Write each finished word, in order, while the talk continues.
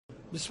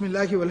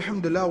Bismillahi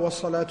walhamdulillah wa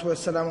salatu wa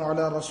salamu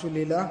ala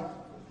rasulillah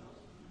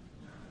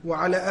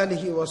wa ala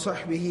alihi wa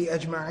sahbihi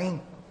ajma'een.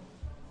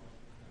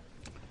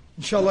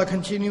 Inshallah,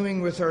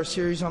 continuing with our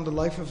series on the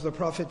life of the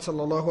Prophet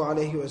sallallahu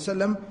alaihi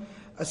wasallam,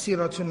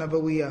 as-Seerah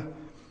an-Nabawiyyah.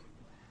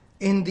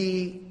 In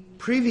the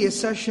previous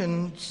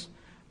sessions,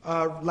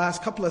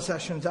 last couple of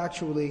sessions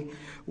actually,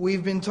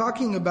 we've been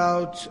talking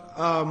about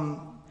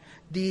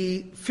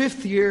the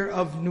 5th year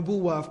of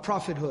Nubuwah, of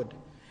prophethood.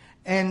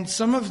 And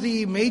some of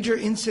the major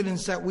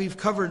incidents that we've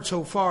covered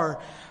so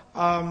far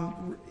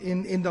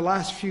in the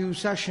last few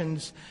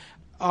sessions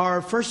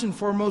are, first and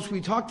foremost, we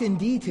talked in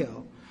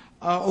detail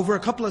over a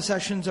couple of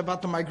sessions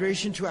about the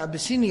migration to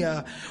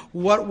Abyssinia.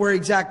 What were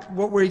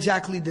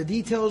exactly the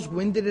details?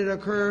 When did it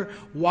occur?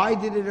 Why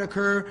did it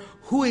occur?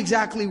 Who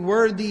exactly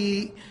were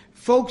the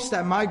folks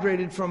that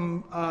migrated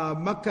from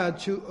Makkah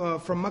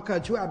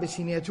to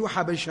Abyssinia, to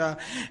Habasha,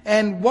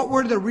 and what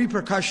were the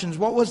repercussions?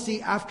 What was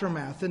the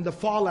aftermath and the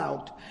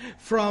fallout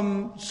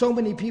from so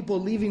many people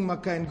leaving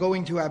Makkah and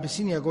going to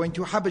Abyssinia, going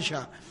to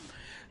Habasha?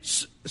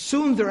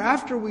 Soon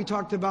thereafter, we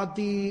talked about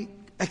the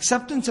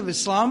acceptance of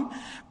Islam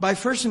by,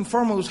 first and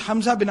foremost,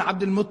 Hamza bin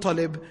Abdul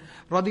Muttalib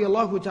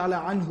radiyallahu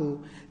ta'ala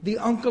anhu, the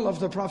uncle of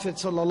the Prophet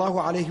sallallahu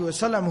alaihi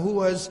wasallam, who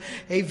was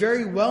a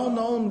very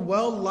well-known,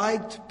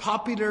 well-liked,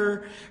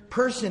 popular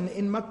person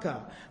in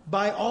Makkah.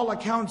 By all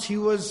accounts, he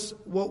was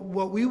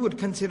what we would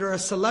consider a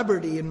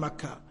celebrity in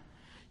Makkah.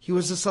 He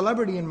was a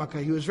celebrity in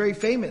Makkah. He was very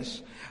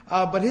famous.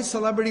 But his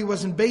celebrity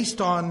wasn't based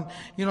on,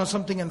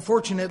 something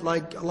unfortunate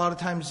like a lot of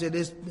times it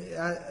is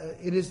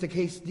the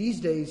case these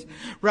days.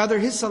 Rather,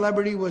 his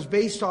celebrity was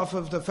based off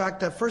of the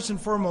fact that, first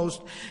and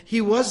foremost, he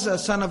was a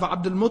son of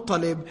Abdul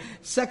Muttalib.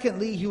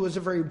 Secondly, he was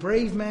a very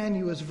brave man.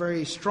 He was a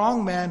very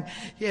strong man.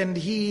 And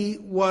he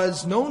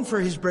was known for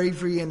his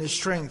bravery and his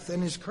strength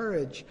and his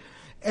courage.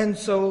 And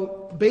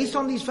so, based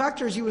on these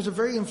factors, he was a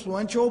very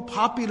influential,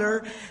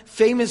 popular,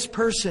 famous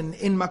person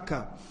in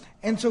Makkah.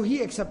 And so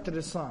he accepted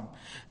Islam.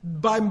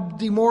 By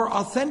the more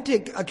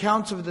authentic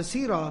accounts of the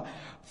Sīrah,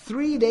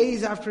 3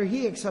 days after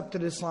he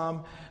accepted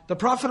Islam, the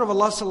Prophet of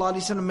Allah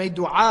ﷺ made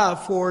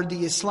dua for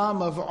the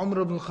Islam of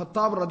Umar ibn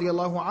Khattab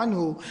radiallahu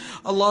anhu.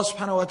 Allah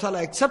subhanahu wa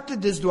ta'ala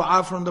accepted this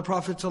dua from the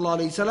Prophet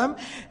ﷺ,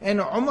 and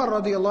Umar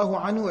radiallahu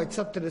anhu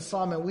accepted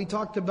Islam. And we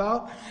talked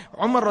about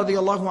Umar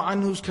radiallahu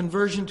anhu's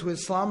conversion to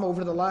Islam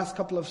over the last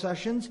couple of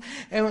sessions.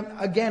 And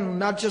again,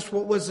 not just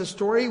what was the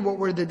story, what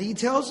were the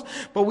details,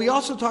 but we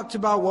also talked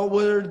about what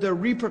were the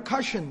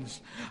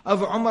repercussions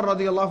of Umar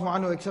radiallahu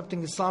anhu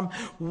accepting Islam.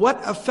 What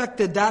effect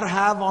did that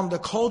have on the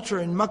culture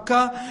in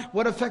Makkah?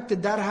 What effect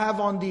did that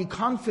have on the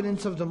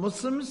confidence of the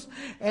Muslims,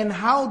 and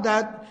how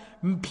that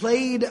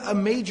played a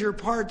major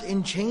part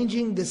in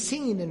changing the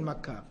scene in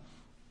Makkah.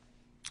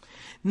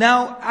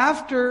 Now,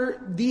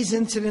 after these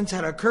incidents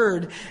had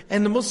occurred,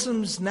 and the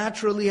Muslims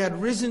naturally had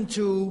risen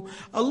to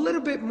a little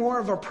bit more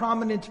of a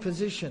prominent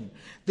position,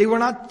 they were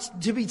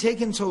not to be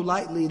taken so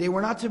lightly, they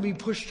were not to be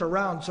pushed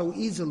around so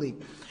easily.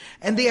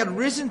 And they had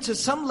risen to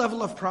some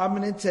level of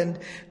prominence, and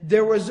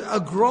there was a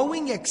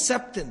growing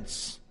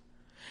acceptance.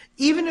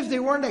 Even if they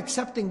weren't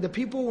accepting, the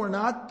people were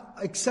not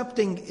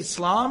accepting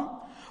Islam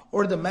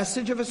or the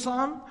message of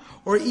Islam,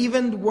 or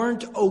even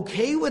weren't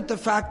okay with the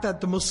fact that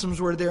the Muslims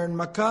were there in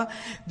Makkah,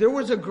 there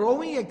was a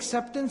growing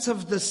acceptance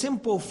of the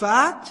simple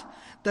fact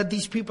that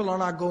these people are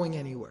not going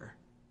anywhere.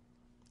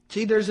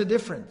 See, there's a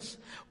difference.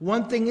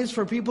 One thing is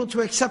for people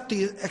to accept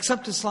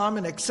Islam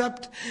and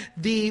accept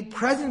the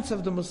presence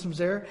of the Muslims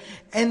there.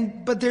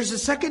 But there's a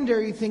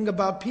secondary thing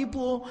about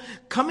people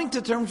coming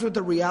to terms with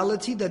the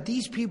reality that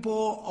these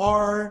people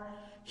are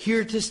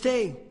here to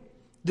stay.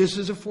 This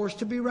is a force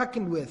to be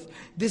reckoned with.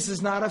 This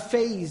is not a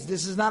phase.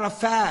 This is not a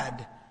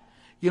fad.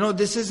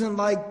 This isn't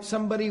like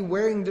somebody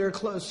wearing their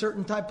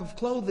certain type of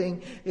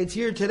clothing. It's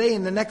here today,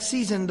 and the next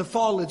season, the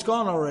fall, it's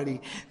gone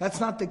already. That's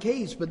not the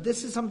case, but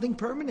this is something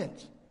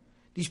permanent.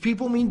 These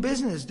people mean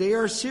business. They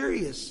are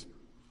serious.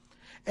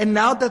 And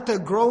now that the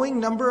growing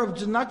number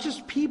of not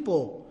just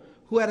people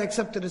who had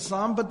accepted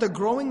Islam, but the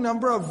growing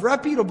number of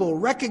reputable,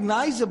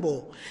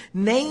 recognizable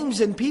names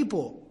and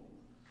people,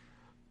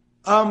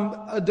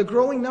 the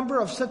growing number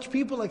of such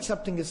people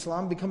accepting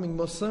Islam, becoming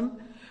Muslim,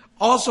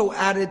 also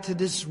added to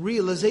this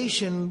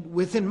realization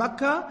within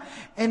Makkah.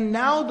 And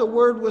now the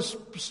word was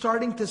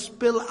starting to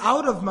spill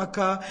out of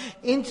Makkah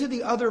into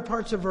the other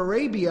parts of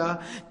Arabia,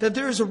 that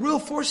there is a real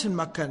force in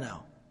Makkah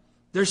now.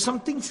 There's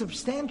something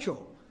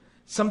substantial,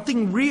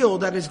 something real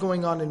that is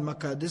going on in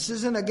Makkah. This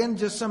isn't, again,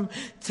 just some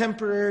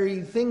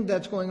temporary thing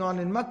that's going on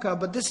in Makkah,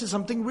 but this is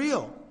something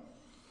real.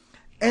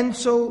 And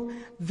so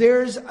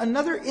there's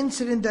another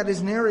incident that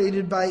is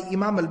narrated by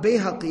Imam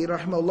al-Bayhaqi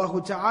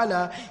rahimahullah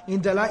ta'ala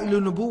in Dala'il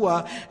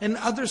al-Nubuwah, and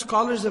other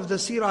scholars of the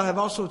Sīrah have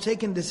also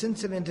taken this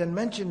incident and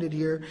mentioned it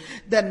here,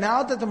 that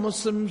now that the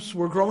Muslims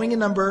were growing in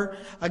number,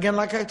 again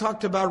like I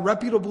talked about,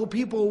 reputable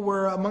people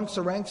were amongst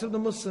the ranks of the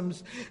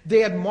Muslims. They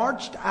had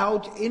marched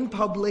out in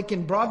public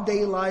in broad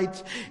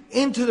daylight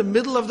into the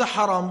middle of the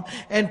Haram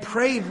and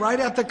prayed right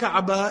at the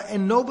Kaaba,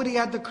 and nobody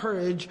had the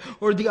courage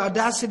or the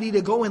audacity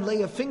to go and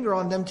lay a finger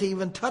on them to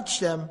even touch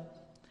them.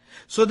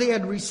 So they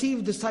had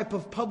received this type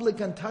of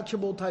public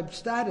untouchable type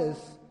status,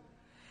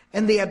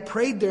 and they had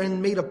prayed there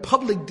and made a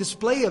public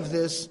display of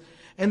this,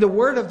 and the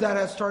word of that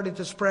has started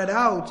to spread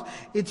out.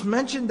 It's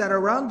mentioned that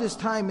around this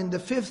time, in the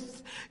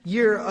 5th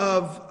year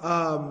of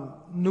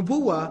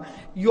Nubuwah,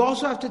 you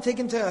also have to take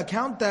into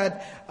account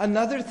that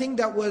another thing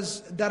that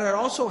had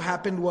also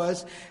happened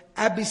was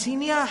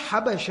Abyssinia,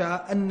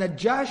 Habasha, and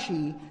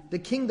Najashi, the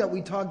king that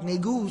we talked,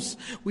 Negus,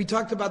 we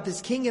talked about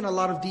this king in a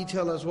lot of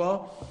detail as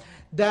well,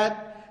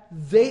 that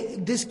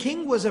this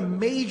king was a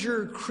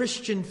major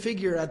Christian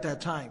figure at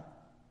that time.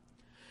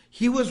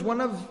 He was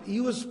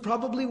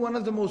probably one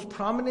of the most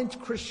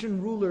prominent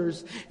Christian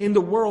rulers in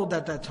the world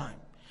at that time.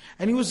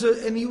 And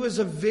he was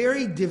a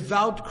very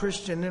devout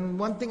Christian. And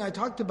one thing I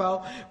talked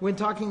about when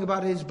talking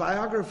about his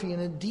biography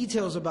and the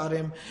details about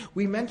him,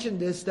 we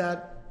mentioned this,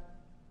 that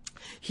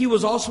he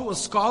was also a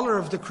scholar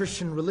of the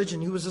Christian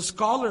religion. He was a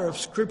scholar of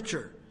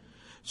Scripture.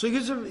 So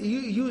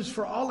he was,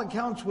 for all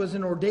accounts, was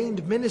an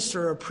ordained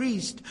minister, a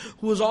priest,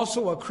 who was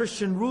also a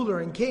Christian ruler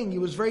and king. He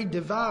was very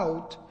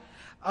devout.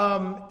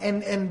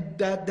 And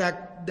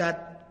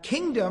that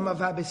kingdom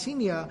of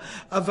Abyssinia,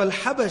 of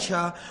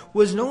Al-Habasha,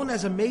 was known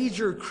as a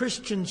major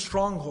Christian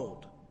stronghold.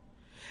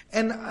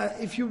 And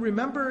if you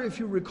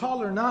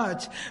recall or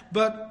not,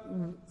 but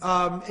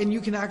and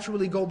you can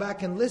actually go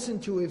back and listen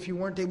to it if you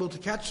weren't able to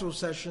catch those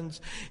sessions,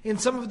 in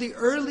some of the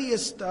early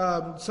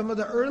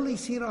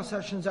Sīrah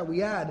sessions that we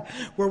had,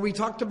 where we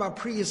talked about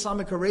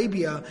pre-Islamic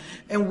Arabia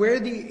and where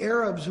the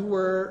Arabs who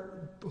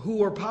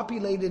were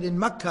populated in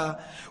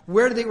Makkah,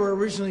 where they were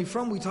originally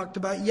from, we talked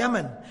about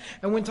Yemen.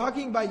 And when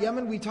talking about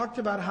Yemen, we talked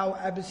about how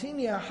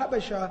Abyssinia,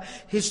 Habasha,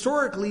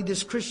 historically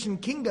this Christian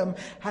kingdom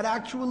had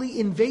actually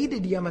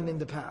invaded Yemen in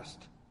the past.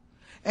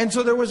 And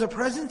so there was a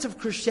presence of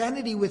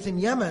Christianity within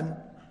Yemen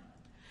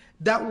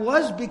that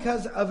was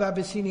because of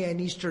Abyssinia in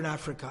Eastern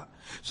Africa.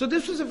 So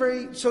this was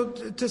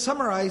to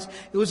summarize,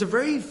 it was a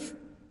very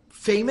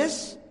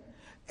famous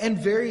and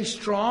very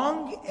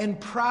strong and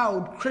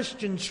proud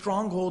Christian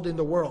stronghold in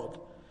the world.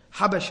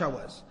 Habasha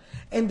was.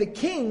 And the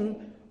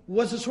king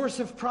was a source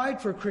of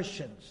pride for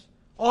Christians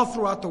all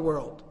throughout the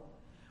world.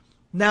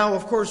 Now,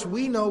 of course,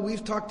 we know,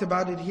 we've talked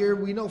about it here,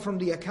 we know from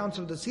the accounts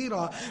of the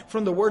Sīrah,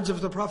 from the words of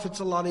the Prophet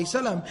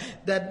ﷺ,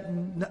 that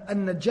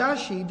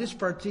an-Najashi, this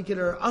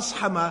particular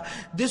Ashama,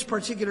 this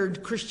particular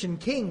Christian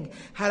king,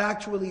 had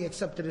actually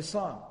accepted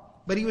Islam.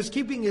 But he was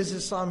keeping his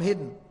Islam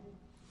hidden.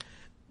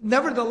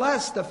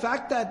 Nevertheless, the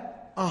fact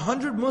that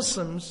 100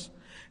 Muslims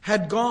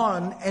had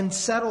gone and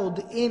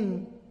settled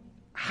in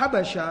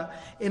Habasha,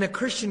 in a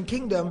Christian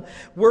kingdom,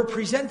 were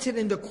presented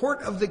in the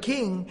court of the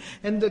king,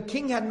 and the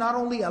king had not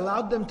only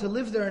allowed them to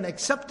live there and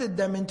accepted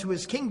them into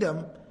his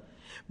kingdom,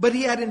 but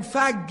he had in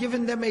fact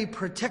given them a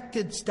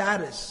protected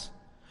status,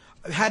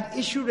 had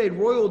issued a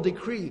royal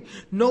decree.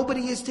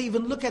 Nobody is to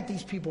even look at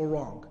these people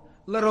wrong,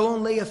 let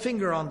alone lay a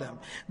finger on them.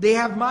 They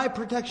have my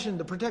protection,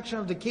 the protection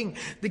of the king.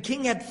 The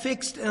king had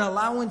fixed an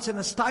allowance and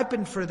a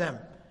stipend for them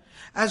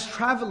as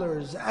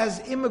travelers, as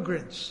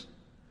immigrants,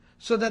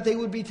 so that they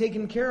would be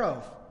taken care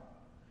of.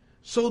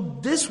 So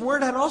this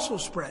word had also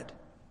spread.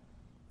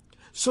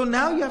 So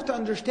now you have to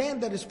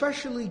understand that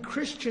especially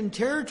Christian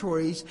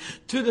territories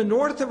to the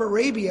north of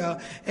Arabia,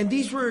 and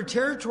these were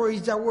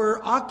territories that were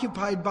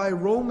occupied by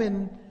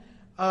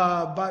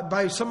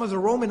by some of the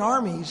Roman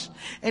armies,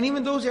 and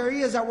even those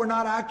areas that were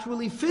not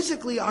actually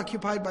physically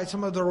occupied by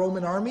some of the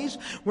Roman armies,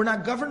 were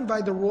not governed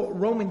by the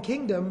Roman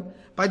kingdom,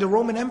 by the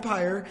Roman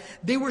Empire,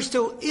 they were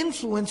still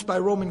influenced by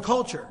Roman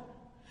culture.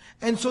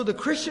 And so the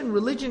Christian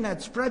religion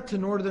had spread to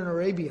northern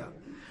Arabia.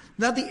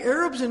 Now the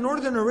Arabs in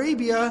northern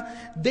Arabia,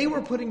 they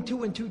were putting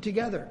two and two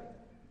together.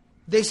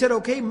 They said,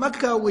 okay,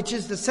 Makkah, which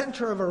is the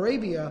center of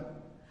Arabia,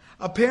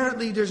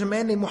 apparently there's a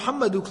man named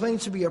Muhammad who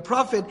claims to be a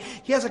prophet.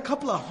 He has a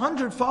couple of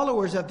 100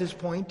 followers at this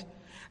point,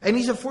 and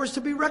he's a force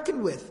to be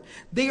reckoned with.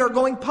 They are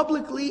going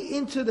publicly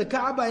into the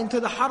Kaaba,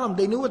 into the Haram.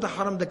 They knew what the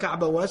Haram, the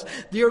Kaaba was.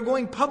 They are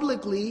going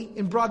publicly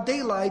in broad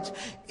daylight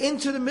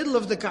into the middle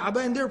of the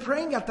Kaaba, and they're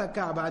praying at the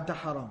Kaaba, at the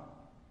Haram.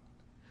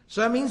 So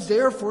that means they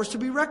are a force to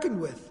be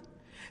reckoned with.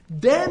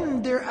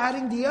 Then they're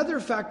adding the other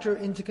factor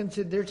into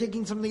consideration. They're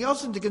taking something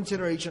else into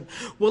consideration.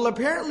 Well,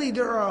 apparently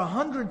there are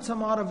 100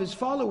 some odd of his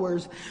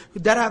followers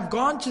that have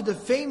gone to the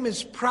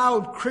famous,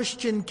 proud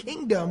Christian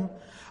kingdom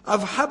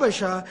of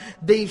Habasha.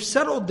 They've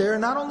settled there.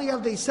 Not only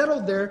have they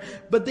settled there,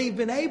 but they've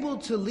been able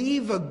to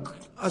leave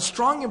a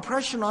strong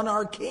impression on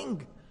our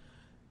king,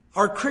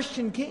 our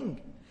Christian king.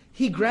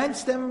 He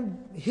grants them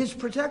his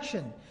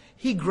protection.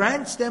 He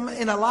grants them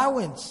an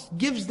allowance,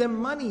 gives them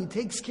money,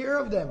 takes care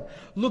of them,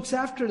 looks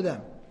after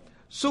them.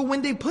 So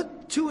when they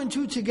put two and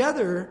two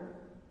together,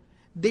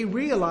 they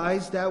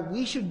realize that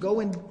we should go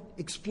and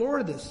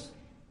explore this.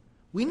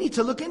 We need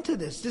to look into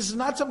this. This is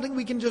not something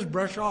we can just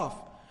brush off.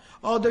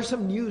 Oh, there's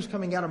some news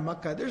coming out of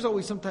Makkah. There's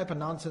always some type of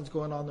nonsense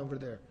going on over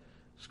there.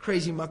 It's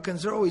crazy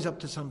Makkans, they're always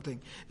up to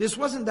something. This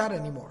wasn't that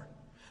anymore.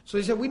 So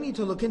he said, we need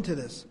to look into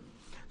this.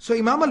 So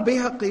Imam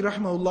al-Bayhaqi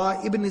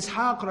rahimahullah, Ibn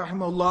Ishaq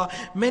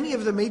rahimahullah, many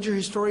of the major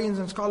historians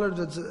and scholars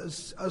of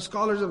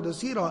the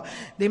Sīrah,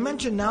 they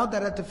mention now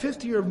that at the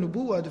 5th year of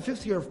Nubuwwah, the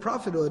 5th year of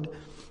prophethood,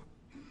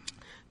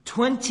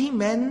 20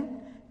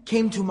 men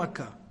came to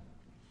Makkah.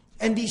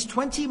 And these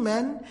 20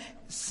 men,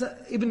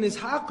 Ibn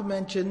Ishaq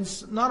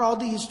mentions, not all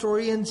the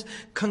historians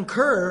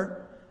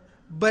concur,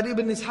 but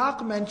Ibn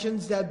Ishaq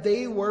mentions that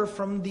they were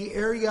from the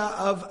area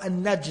of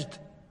an-Najd.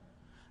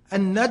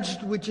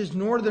 An-Najd, which is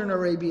northern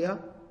Arabia,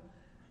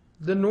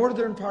 the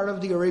northern part of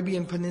the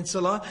Arabian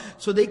Peninsula.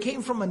 So they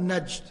came from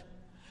an-Najd.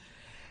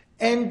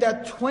 And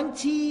that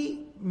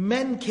 20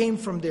 men came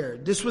from there.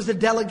 This was a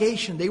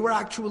delegation. They were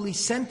actually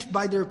sent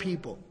by their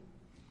people.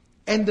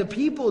 And the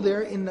people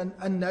there in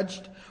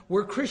an-Najd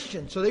were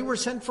Christian. So they were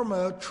sent from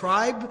a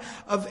tribe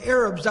of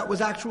Arabs that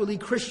was actually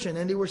Christian.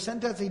 And they were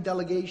sent as a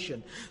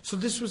delegation. So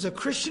this was a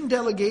Christian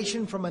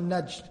delegation from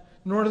an-Najd,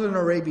 northern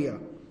Arabia.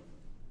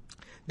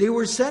 They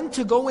were sent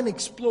to go and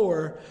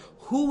explore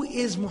who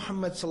is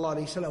Muhammad sallallahu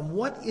alaihi wasallam,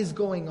 what is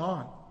going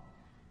on.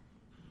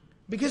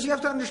 Because you have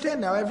to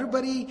understand now,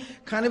 everybody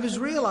kind of is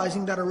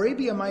realizing that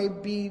Arabia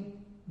might be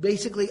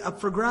basically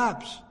up for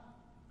grabs.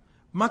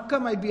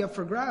 Makkah might be up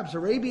for grabs.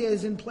 Arabia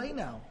is in play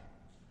now.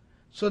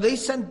 So they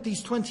sent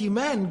these 20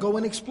 men, go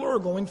and explore,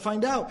 go and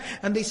find out.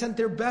 And they sent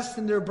their best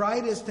and their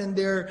brightest and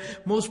their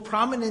most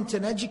prominent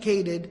and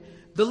educated,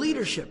 the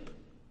leadership.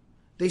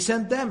 They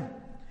sent them.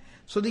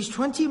 So these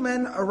 20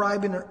 men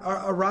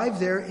arrive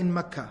there in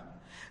Makkah.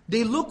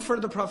 They look for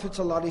the Prophet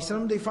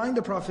ﷺ. They find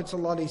the Prophet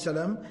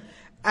ﷺ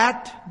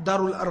at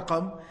Darul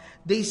Arqam.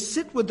 They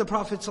sit with the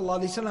Prophet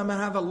ﷺ and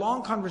have a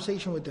long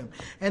conversation with him.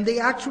 And they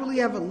actually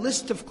have a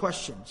list of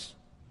questions.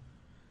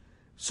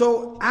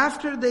 So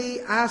after they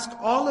ask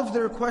all of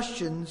their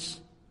questions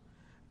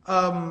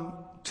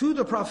to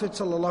the Prophet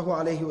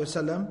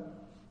ﷺ,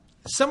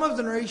 some of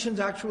the narrations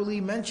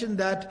actually mention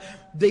that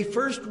they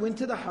first went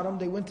to the Haram,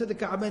 they went to the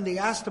Kaaba and they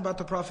asked about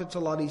the Prophet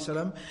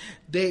ﷺ.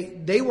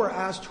 They were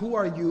asked, who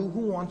are you?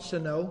 Who wants to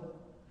know?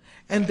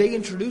 And they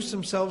introduced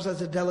themselves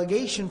as a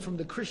delegation from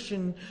the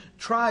Christian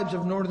tribes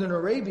of northern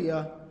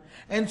Arabia.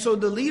 And so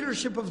the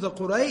leadership of the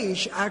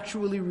Quraysh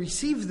actually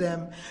received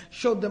them,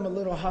 showed them a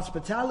little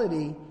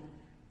hospitality,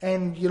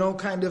 and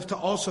kind of to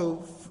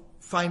also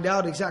find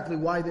out exactly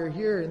why they're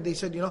here. And they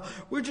said,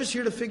 we're just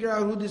here to figure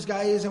out who this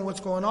guy is and what's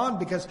going on,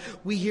 because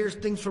we hear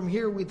things from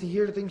here, we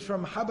hear things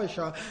from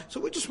Habasha. So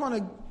we just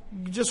want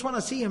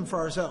to see him for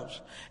ourselves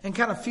and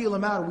kind of feel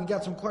him out. We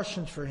got some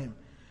questions for him.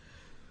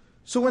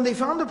 So when they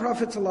found the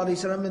Prophet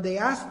ﷺ and they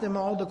asked him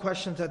all the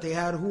questions that they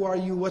had, who are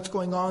you, what's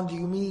going on, do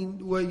you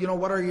mean,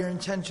 what are your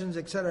intentions,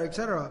 etc.,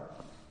 etc.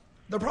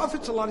 The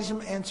Prophet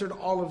ﷺ answered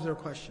all of their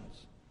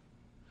questions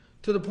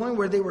to the point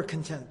where they were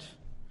content.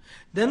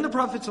 Then the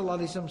Prophet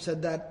ﷺ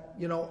said that,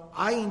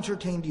 I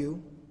entertained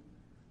you,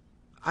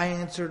 I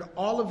answered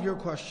all of your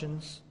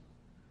questions,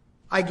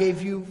 I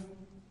gave you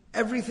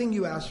everything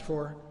you asked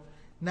for.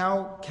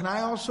 Now, can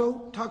I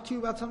also talk to you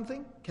about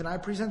something? Can I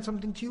present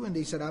something to you? And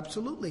they said,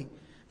 absolutely.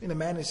 The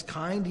man is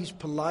kind, he's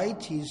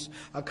polite, he's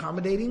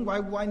accommodating,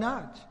 why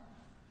not?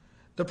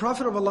 The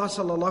Prophet of Allah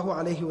sallallahu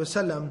alaihi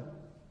wasallam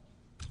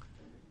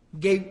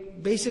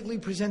basically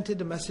presented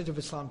the message of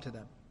Islam to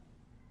them.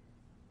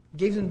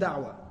 Gave them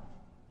da'wah.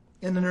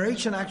 And the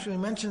narration actually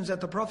mentions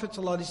that the Prophet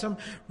ﷺ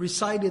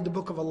recited the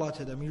book of Allah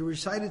to them. He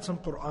recited some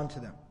Qur'an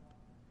to them.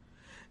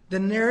 The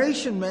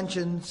narration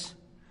mentions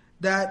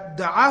that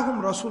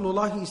دعاهم رسول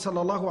الله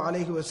صلى الله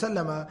عليه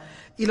وسلم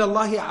إلى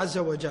الله عز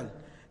وجل.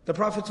 The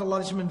Prophet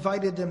ﷺ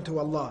invited them to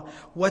Allah.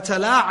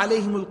 وَتَلَا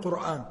عَلَيْهِمُ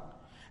الْقُرْآنِ.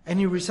 And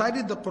he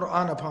recited the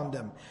Qur'an upon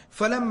them.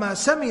 فَلَمَّا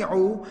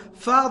سَمِعُوا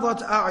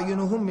فَاضَتْ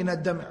أَعْيُنُهُمْ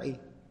مِنَ الدَّمْعِ.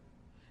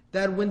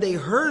 That when they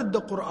heard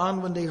the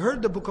Qur'an, when they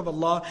heard the book of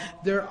Allah,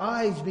 their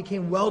eyes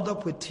became welled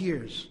up with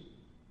tears.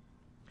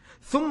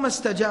 ثُمَّ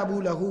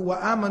اسْتَجَابُوا لَهُ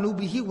وَآمَنُوا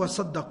بِهِ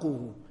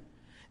وَصَدَّقُوهُ.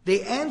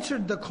 They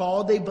answered the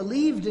call, they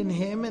believed in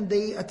him, and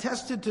they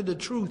attested to the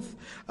truth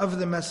of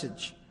the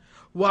message.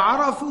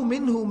 وَعَرَفُوا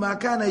مِنْهُ مَا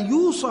كَانَ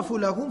يُوصَفُ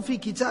لَهُمْ فِي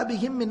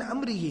كِتَابِهِمْ مِنْ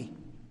أَمْرِهِ.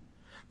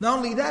 Not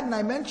only that, and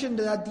I mentioned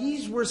that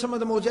these were some of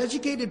the most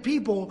educated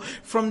people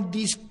from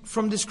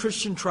this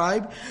Christian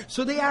tribe.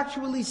 So they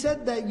actually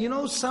said that,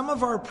 some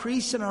of our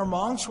priests and our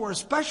monks who are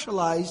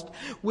specialized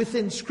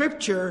within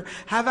scripture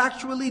have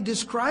actually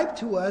described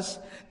to us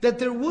that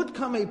there would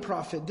come a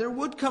prophet, there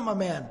would come a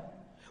man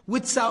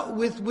with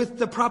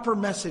the proper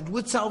message,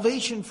 with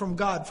salvation from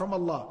God, from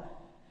Allah.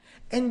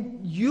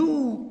 And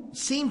you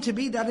seem to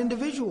be that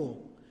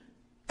individual.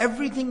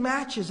 Everything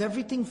matches,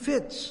 everything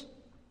fits.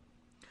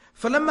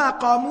 فَلَمَّا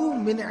قَامُوا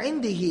مِنْ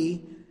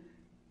عِنْدِهِ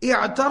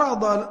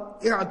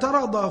اعْتَرَضَهُمْ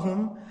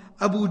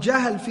أَبُو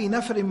جَهَلْ فِي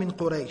نَفْرٍ مِنْ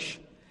قُرَيْشٍ.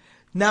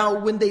 Now,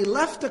 when they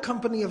left the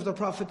company of the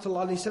Prophet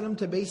ﷺ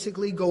to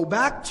basically go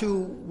back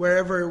to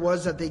wherever it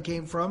was that they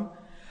came from,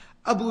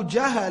 Abu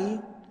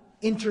Jahl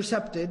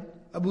intercepted,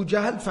 Abu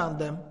Jahl found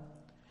them,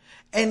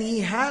 and he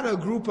had a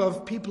group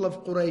of people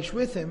of Quraysh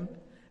with him,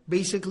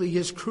 basically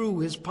his crew,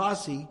 his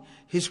posse,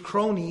 his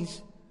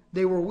cronies,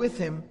 they were with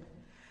him.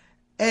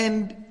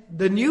 And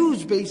the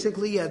news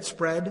basically had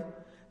spread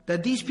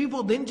that these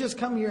people didn't just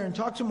come here and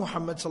talk to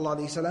Muhammad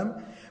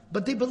ﷺ,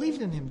 but they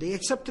believed in him. They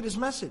accepted his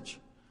message.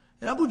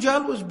 And Abu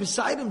Jahl was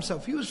beside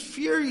himself. He was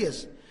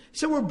furious. He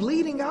said, we're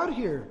bleeding out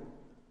here.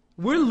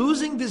 We're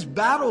losing this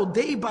battle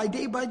day by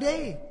day by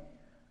day.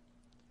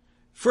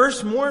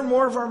 First, more and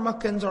more of our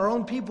Makkans, our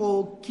own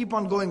people, keep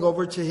on going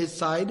over to his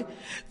side.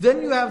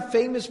 Then you have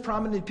famous,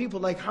 prominent people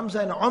like Hamza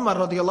and Umar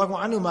radiallahu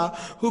anhuma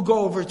who go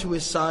over to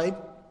his side.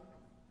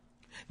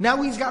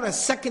 Now he's got a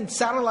second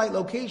satellite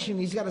location.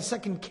 He's got a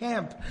second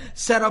camp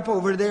set up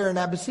over there in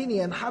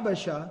Abyssinia and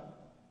Habasha.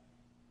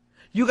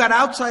 You got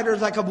outsiders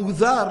like Abu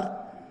Dhar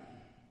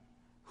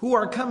who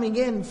are coming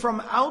in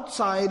from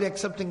outside,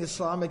 accepting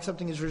Islam,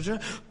 accepting his religion.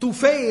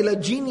 Tufail, a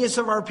genius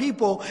of our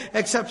people,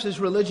 accepts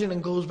his religion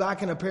and goes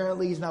back, and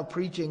apparently he's now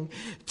preaching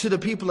to the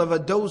people of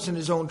Ados in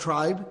his own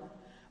tribe.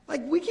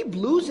 Like, we keep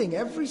losing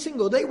every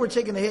single day. We're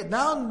taking a hit.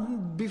 Now,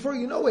 before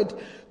you know it,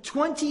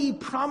 20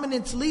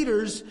 prominent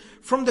leaders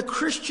from the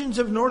Christians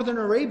of Northern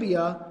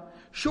Arabia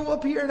show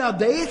up here. Now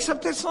they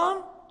accept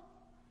Islam?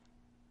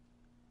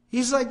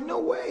 He's like, no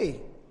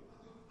way.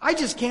 I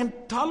just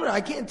can't tolerate,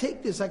 I can't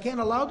take this, I can't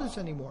allow this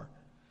anymore.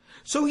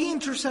 So he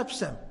intercepts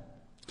them.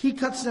 He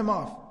cuts them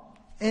off.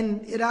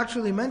 And it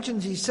actually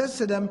mentions, he says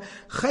to them,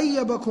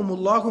 خَيَّبَكُمُ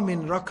اللَّهُ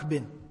مِنْ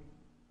رَكْبٍ.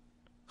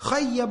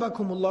 خَيَّبَكُمُ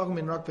اللَّهُ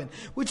مِنْ رَكْبٍ.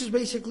 Which is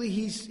basically,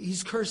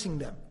 he's cursing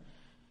them.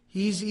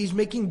 He's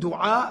making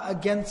dua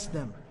against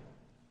them.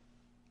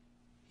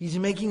 He's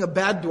making a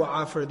bad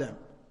dua for them.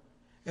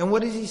 And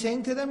what is he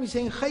saying to them? He's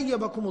saying,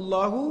 خَيَّبَكُمُ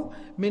اللَّهُ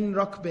مِنْ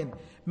رَكْبٍ.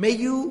 May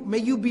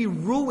you be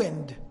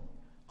ruined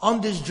on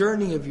this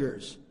journey of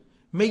yours.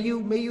 May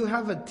you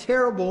have a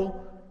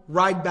terrible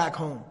ride back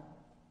home.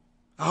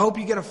 I hope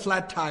you get a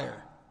flat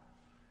tire.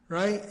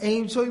 Right?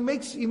 And so he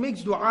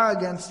makes dua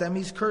against them.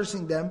 He's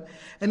cursing them.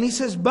 And he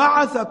says,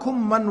 بَعَثَكُمْ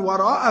مَنْ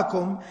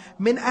وَرَاءَكُمْ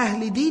مِنْ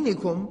أَهْلِ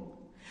دِينِكُمْ.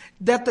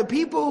 That the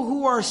people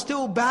who are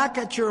still back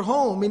at your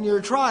home, in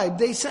your tribe,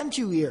 they sent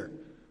you here.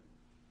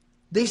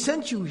 They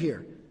sent you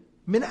here.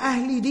 مِنْ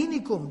أَهْلِ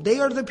دِينِكُمْ. They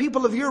are the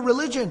people of your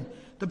religion,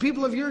 the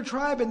people of your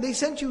tribe, and they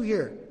sent you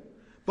here.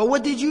 But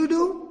what did you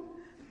do?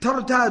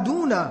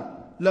 تَرْتَادُونَ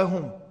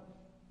لَهُمْ.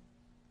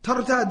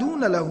 تَرْتَادُونَ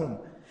لَهُمْ.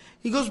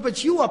 He goes,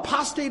 but you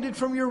apostated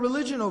from your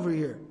religion over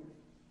here.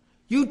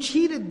 You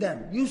cheated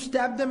them. You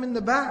stabbed them in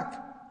the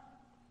back.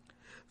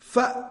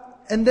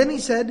 And then he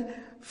said,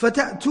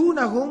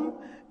 فَتَأْتُونَهُمْ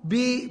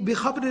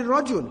بِخَبْرِ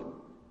الرَّجُلِ.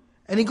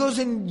 And he goes,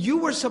 and you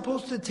were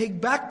supposed to take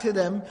back to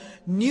them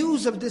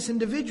news of this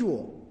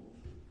individual.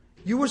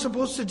 You were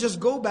supposed to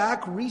just go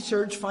back,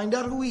 research, find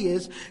out who he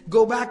is,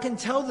 go back and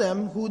tell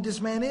them who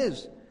this man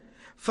is.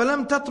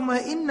 فَلَمْ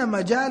تَطْمَئِنَّ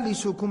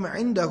مَجَالِسُكُمْ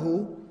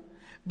عِنْدَهُ.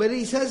 But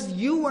he says,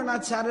 you are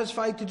not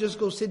satisfied to just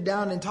go sit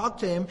down and talk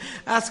to him,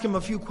 ask him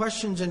a few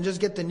questions and just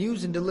get the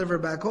news and deliver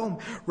back home.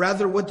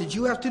 Rather, what did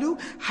you have to do?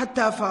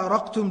 حَتَّى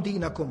فَارَقْتُمْ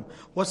دِينَكُمْ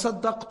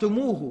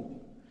وَصَدَّقْتُمُوهُ.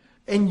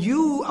 And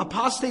you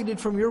apostated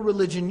from your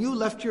religion, you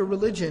left your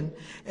religion,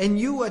 and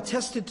you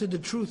attested to the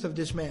truth of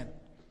this man.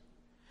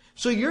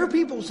 So your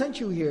people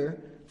sent you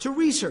here to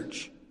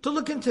research, to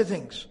look into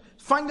things,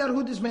 find out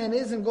who this man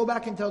is and go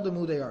back and tell them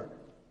who they are.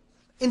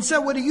 Instead,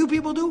 what do you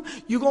people do?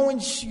 You go and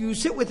you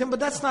sit with him, but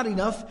that's not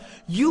enough.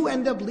 You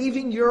end up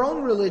leaving your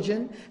own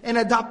religion and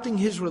adopting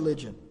his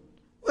religion.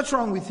 What's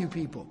wrong with you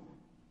people?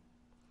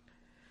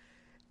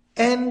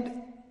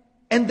 And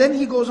then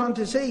he goes on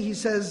to say, he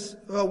says,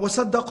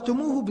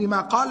 وَصَدَّقْتُمُوهُ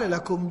بِمَا قَالَ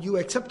لَكُمْ. You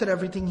accepted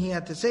everything he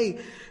had to say.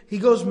 He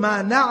goes,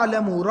 مَا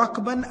نَعْلَمُ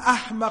رَكْبًا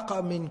أَحْمَقَ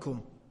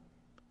مِنْكُمْ.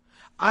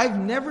 I've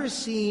never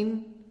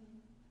seen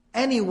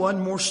anyone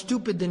more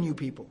stupid than you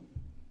people.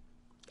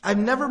 I've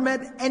never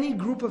met any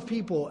group of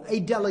people, a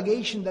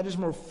delegation that is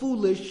more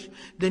foolish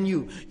than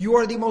you. You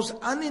are the most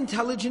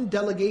unintelligent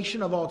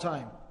delegation of all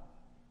time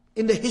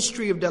in the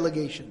history of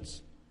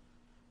delegations.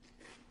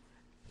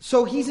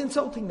 So he's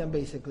insulting them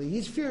basically.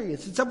 He's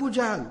furious. It's Abu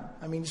Jahl.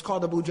 I mean, he's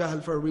called Abu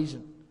Jahl for a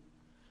reason.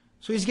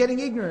 So he's getting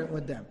ignorant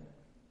with them.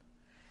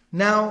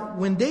 Now,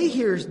 when they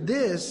hear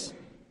this,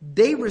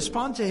 they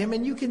respond to him,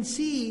 and you can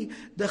see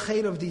the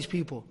khair of these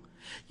people.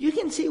 You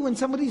can see when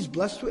somebody's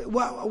blessed with...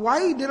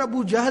 Why did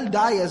Abu Jahl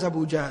die as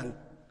Abu Jahl?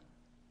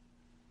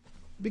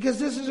 Because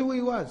this is who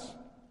he was.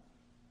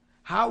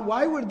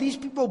 Why were these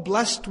people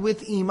blessed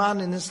with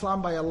Iman and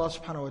Islam by Allah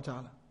subhanahu wa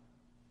ta'ala?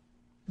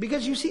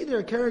 Because you see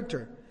their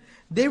character.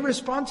 They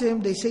respond to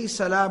him, they say,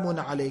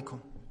 Salamun alaykum.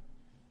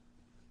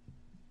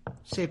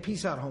 Say,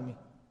 peace out, homie.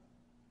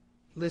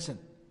 Listen,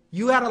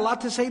 you had a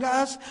lot to say to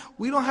us.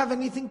 We don't have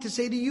anything to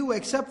say to you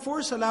except for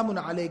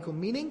Salamun alaykum.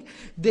 Meaning,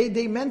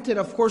 they meant it.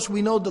 Of course,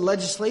 we know the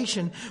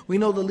legislation, we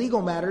know the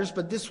legal matters,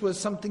 but this was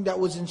something that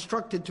was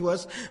instructed to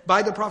us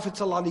by the Prophet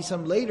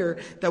ﷺ later,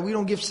 that we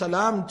don't give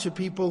salam to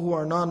people who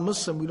are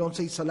non-Muslim. We don't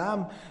say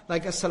salam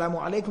like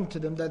assalamu alaykum to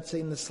them. That's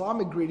an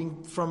Islamic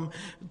greeting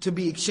to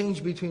be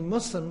exchanged between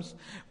Muslims.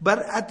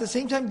 But at the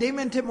same time, they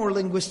meant it more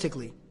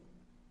linguistically.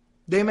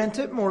 They meant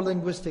it more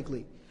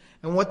linguistically.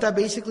 And what that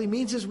basically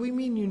means is, we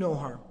mean you no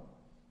harm.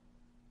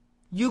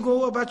 You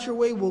go about your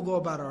way, we'll go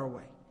about our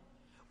way.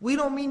 We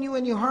don't mean you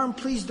any harm,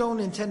 please don't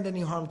intend any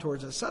harm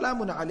towards us.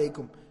 Salamun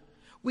alaykum.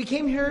 We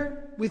came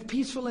here with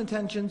peaceful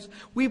intentions.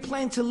 We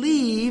plan to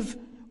leave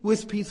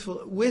with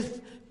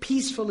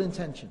peaceful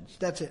intentions.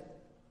 That's it.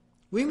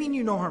 We mean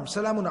you no harm.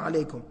 Salamun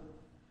alaykum.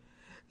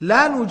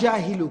 La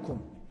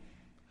nujahilukum.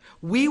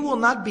 We will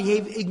not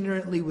behave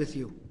ignorantly with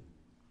you.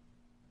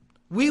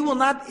 We will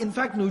not, in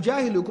fact,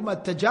 nujahilukum,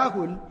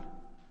 at-tajahul,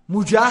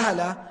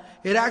 mujahala,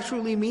 it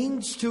actually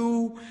means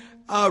to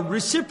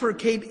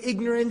reciprocate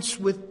ignorance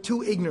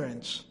to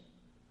ignorance.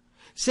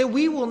 Say,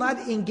 we will not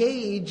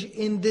engage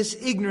in this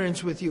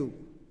ignorance with you.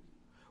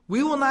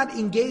 We will not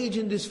engage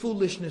in this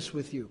foolishness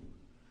with you.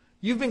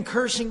 You've been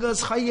cursing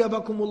us,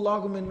 خَيَّبَكُمُ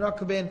اللَّهُ مِنْ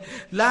رَكْبٍ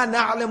لَا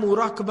نَعْلَمُ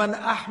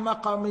رَكْبًا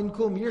أَحْمَقَ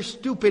مِنْكُمْ. You're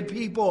stupid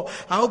people.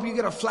 I hope you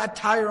get a flat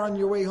tire on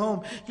your way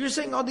home. You're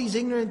saying all these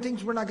ignorant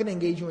things. We're not going to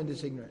engage you in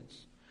this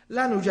ignorance.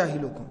 لَا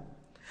نُجَاهِلُكُمْ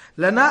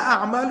لَنَا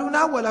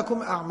أَعْمَالُنَا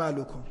وَلَكُمْ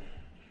أَعْمَالُكُمْ.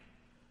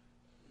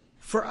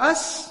 For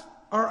us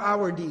are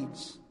our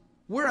deeds.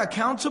 We're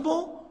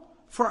accountable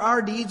for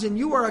our deeds, and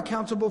you are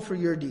accountable for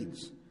your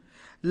deeds.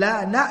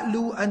 لَا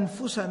نَأْلُوا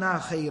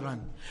أَنفُسَنَا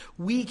خَيْرًا.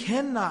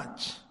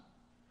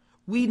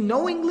 We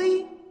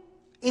knowingly,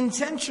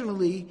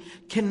 intentionally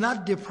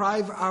cannot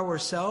deprive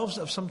ourselves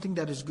of something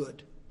that is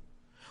good.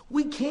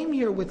 We came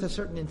here with a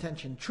certain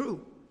intention,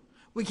 true.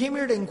 We came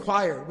here to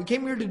inquire. We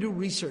came here to do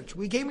research.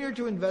 We came here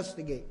to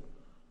investigate.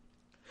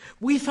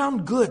 We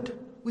found good.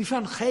 We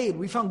found khair.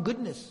 We found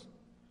goodness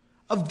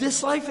of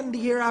this life and the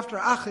hereafter,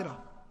 akhirah.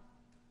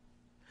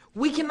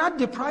 We cannot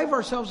deprive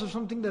ourselves of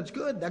something that's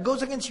good. That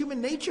goes against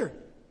human nature.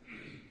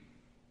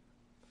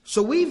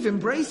 So we've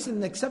embraced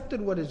and accepted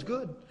what is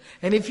good.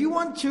 And if you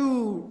want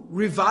to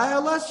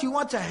revile us, you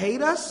want to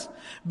hate us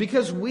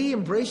because we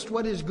embraced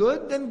what is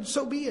good, then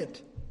so be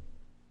it.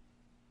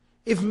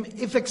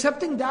 If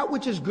accepting that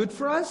which is good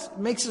for us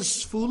makes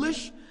us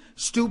foolish,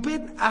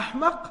 stupid,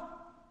 ahmaq,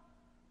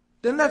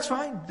 then that's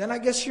fine. Then I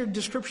guess your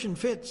description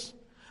fits.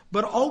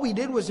 But all we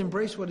did was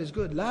embrace what is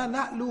good. La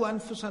na'lu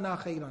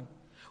anfusana khayran.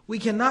 We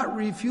cannot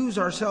refuse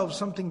ourselves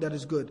something that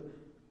is good.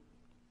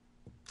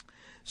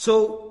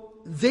 So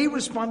they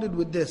responded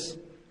with this.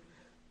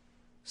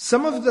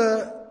 Some of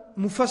the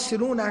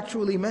mufassirun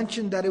actually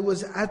mentioned that it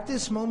was at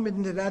this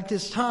moment and at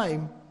this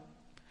time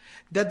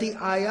that the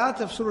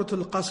ayat of Surah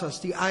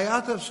Al-Qasas, the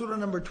ayat of Surah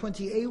number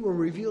 28 were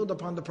revealed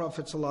upon the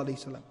Prophet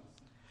ﷺ.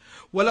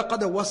 وَلَقَدْ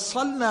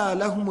وَصَّلْنَا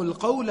لَهُمُ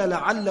الْقَوْلَ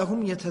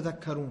لَعَلَّهُمْ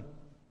يَتَذَكَّرُونَ.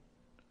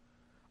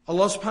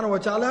 Allah subhanahu wa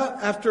ta'ala,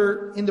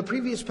 after, in the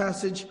previous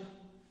passage,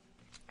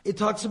 it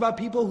talks about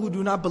people who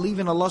do not believe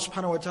in Allah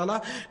subhanahu wa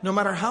ta'ala, no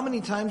matter how many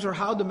times or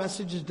how the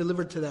message is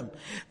delivered to them.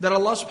 That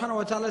Allah subhanahu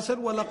wa ta'ala said,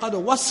 وَلَقَدْ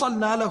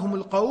وَصَّلْنَا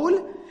لَهُمُ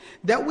الْقَوْلِ,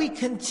 that we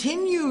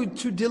continue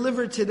to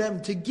deliver to them,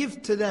 to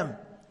give to them.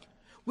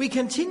 We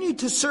continue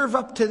to serve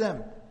up to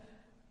them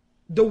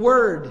the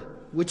word,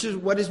 which is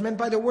what is meant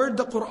by the word,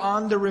 the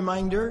Qur'an, the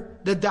reminder,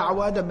 the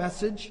da'wah, the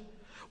message.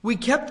 We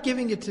kept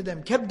giving it to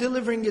them, kept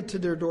delivering it to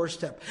their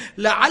doorstep.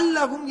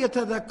 لَعَلَّهُمْ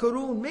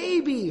يَتَذَكَّرُونَ.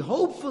 Maybe,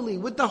 hopefully,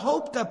 with the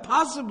hope that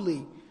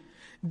possibly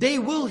they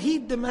will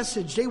heed the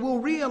message, they will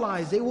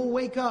realize, they will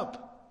wake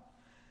up.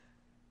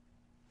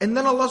 And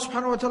then Allah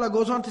subhanahu wa ta'ala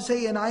goes on to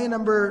say in ayah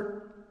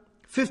number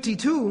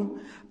 52,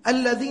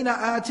 الَّذِينَ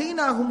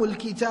آتَيْنَاهُمُ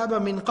الْكِتَابَ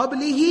مِنْ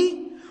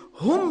قَبْلِهِ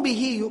هُمْ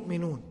بِهِ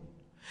يُؤْمِنُونَ.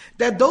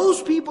 That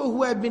those people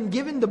who had been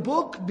given the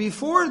book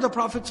before the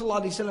Prophet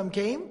ﷺ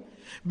came,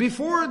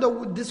 before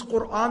this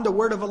Qur'an, the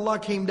word of Allah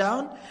came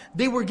down,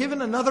 they were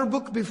given another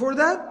book before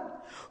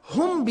that.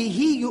 Hum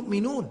bihi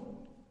yu'minun.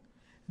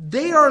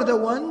 They are the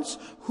ones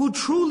who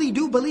truly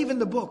do believe in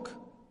the book.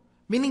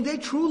 Meaning they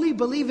truly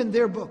believe in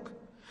their book.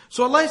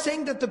 So Allah is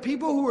saying that the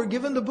people who were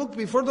given the book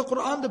before the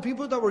Qur'an, the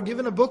people that were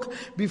given a book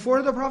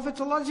before the Prophet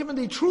ﷺ,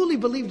 they truly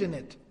believed in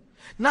it.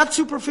 Not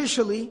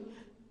superficially,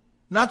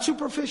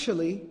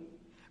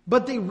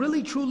 but they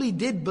really truly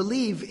did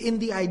believe in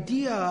the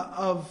idea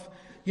of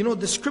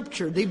the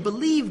scripture. They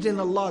believed in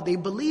Allah. They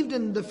believed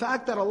in the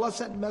fact that Allah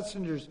sent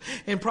messengers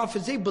and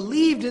prophets. They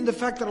believed in the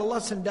fact that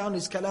Allah sent down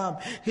His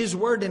kalam, His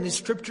word and His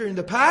scripture in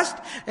the past,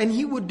 and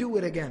He would do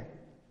it again.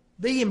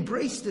 They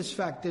embraced this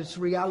fact, this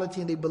reality,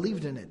 and they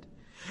believed in it.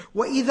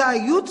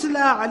 وَإِذَا يُتْلَى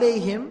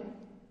عَلَيْهِمْ.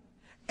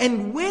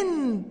 And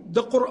when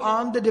the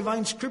Qur'an, the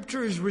divine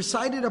scripture, is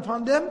recited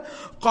upon them,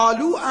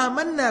 قَالُوا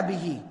آمَنَّا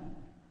بِهِ.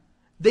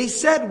 They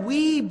said,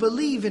 we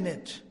believe in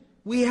it.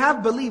 We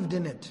have believed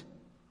in it.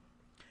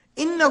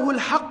 إِنَّهُ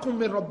الْحَقُّ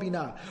مِنْ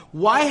رَبِّنَا.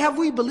 Why have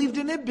we believed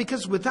in it?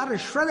 Because without a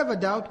shred of a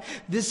doubt,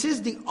 this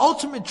is the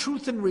ultimate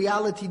truth and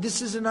reality.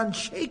 This is an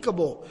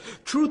unshakable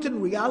truth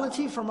and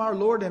reality from our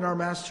Lord and our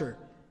Master.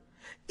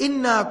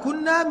 إِنَّا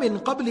كُنَّا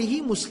مِنْ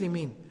قَبْلِهِ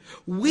مُسْلِمِينَ.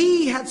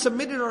 We had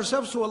submitted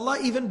ourselves to Allah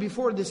even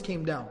before this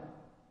came down.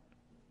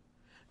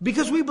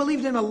 Because we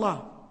believed in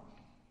Allah.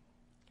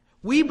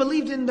 We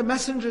believed in the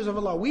messengers of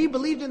Allah. We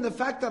believed in the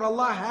fact that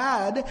Allah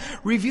had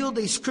revealed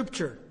a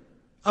scripture,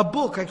 a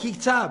book, a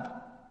kitab.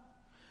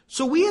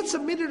 So we had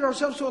submitted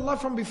ourselves to Allah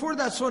from before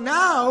that. So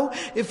now,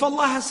 if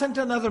Allah has sent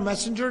another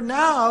messenger,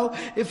 now,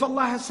 if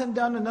Allah has sent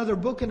down another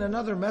book and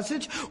another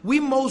message, we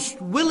most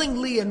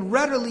willingly and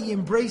readily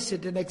embrace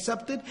it and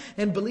accept it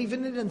and believe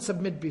in it and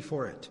submit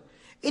before it.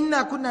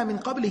 إِنَّا كُنَّا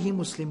مِن قَبْلِهِ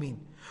مُسْلِمِينَ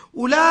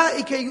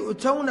أُولَٰئِكَ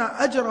يُؤْتَوْنَ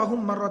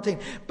أَجْرَهُمْ مَرَّتَيْنِ.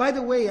 By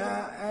the way,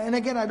 and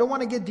again, I don't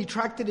want to get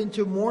detracted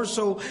into more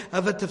so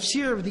of a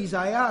tafsir of these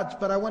ayats,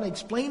 but I want to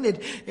explain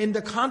it in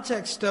the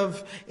context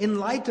of, in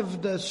light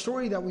of the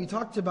story that we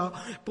talked about.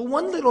 But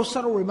one little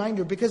subtle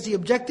reminder, because the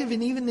objective,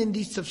 and even in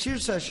these tafsir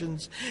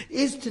sessions,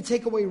 is to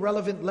take away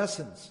relevant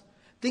lessons,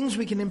 things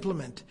we can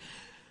implement.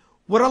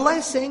 What Allah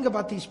is saying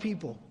about these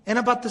people, and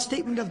about the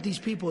statement of these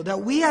people,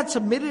 that we had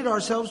submitted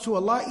ourselves to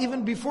Allah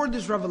even before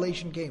this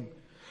revelation came.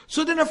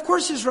 So then of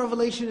course this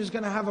revelation is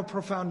going to have a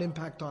profound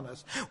impact on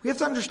us. We have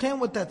to understand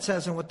what that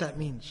says and what that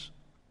means.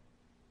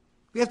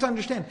 We have to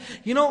understand.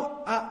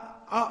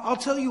 I'll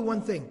tell you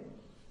one thing.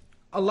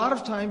 A lot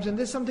of times, and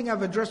this is something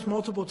I've addressed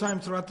multiple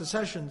times throughout the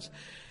sessions,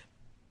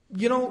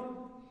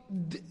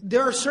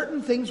 there are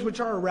certain things which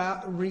are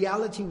a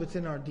reality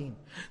within our deen.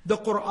 The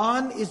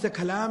Quran is the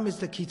kalam, is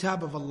the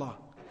kitab of Allah.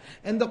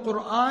 And the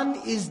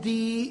Quran is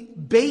the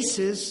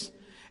basis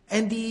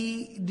and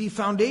the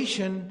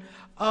foundation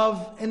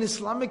of an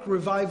Islamic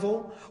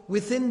revival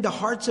within the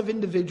hearts of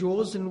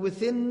individuals and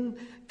within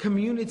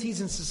communities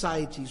and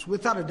societies,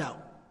 without a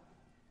doubt.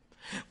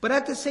 But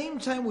at the same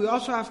time, we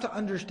also have to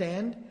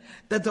understand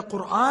that the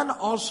Quran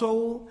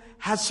also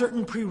has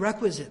certain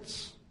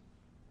prerequisites.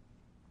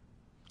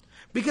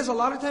 Because a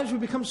lot of times we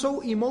become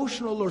so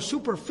emotional or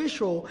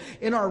superficial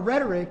in our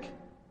rhetoric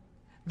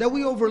that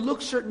we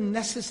overlook certain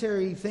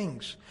necessary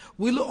things.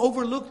 We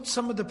overlook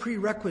some of the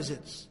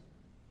prerequisites.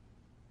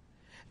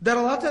 That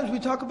a lot of times we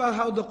talk about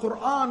how the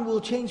Quran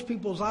will change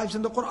people's lives,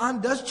 and the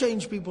Quran does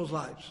change people's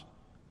lives.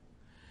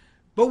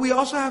 But we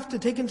also have to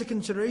take into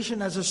consideration,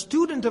 as a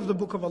student of the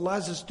Book of Allah,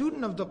 as a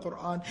student of the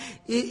Quran,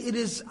 it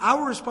is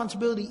our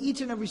responsibility,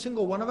 each and every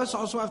single one of us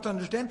also have to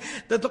understand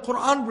that the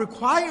Quran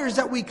requires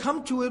that we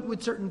come to it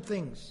with certain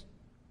things.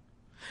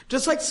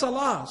 Just like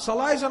salah.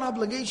 Salah is an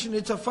obligation,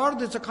 it's a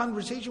fard, it's a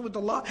conversation with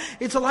Allah,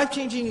 it's a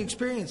life-changing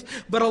experience.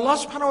 But Allah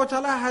subhanahu wa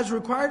ta'ala has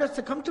required us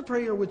to come to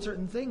prayer with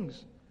certain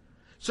things.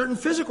 Certain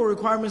physical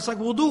requirements like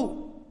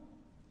wudu.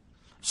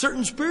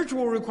 Certain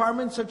spiritual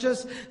requirements such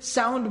as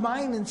sound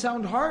mind and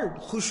sound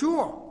heart,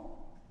 khushu'.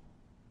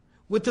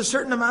 With a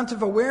certain amount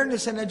of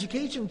awareness and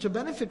education to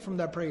benefit from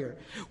that prayer.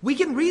 We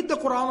can read the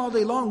Quran all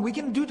day long. We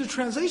can do the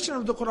translation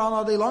of the Quran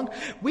all day long.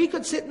 We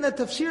could sit in a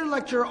tafsir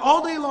lecture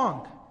all day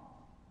long.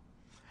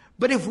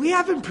 But if we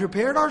haven't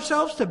prepared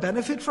ourselves to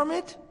benefit from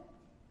it,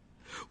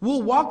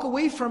 we'll walk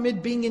away from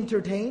it being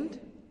entertained,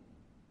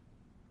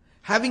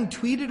 having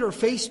tweeted or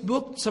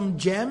Facebooked some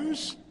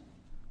gems,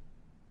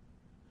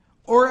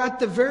 or at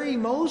the very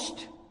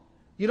most,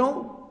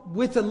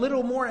 with a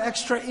little more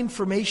extra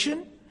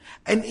information,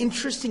 an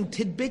interesting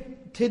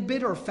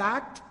tidbit or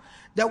fact,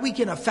 a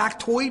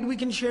factoid we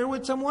can share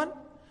with someone.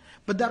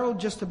 But that'll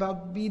just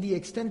about be the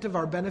extent of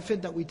our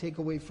benefit that we take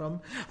away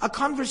from a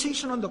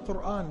conversation on the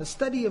Quran, a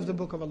study of the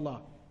Book of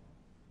Allah.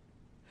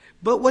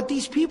 But what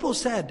these people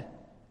said,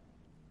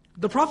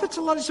 the Prophet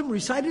ﷺ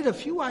recited a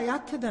few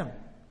ayat to them.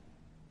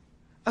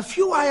 A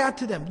few ayat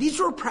to them. These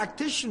were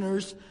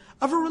practitioners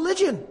of a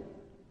religion.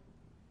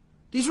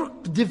 These were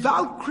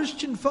devout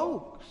Christian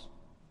folks.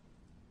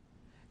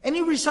 And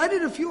he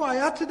recited a few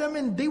ayat to them,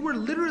 and they were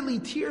literally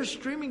tears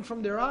streaming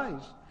from their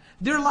eyes.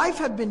 Their life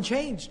had been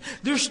changed.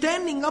 They're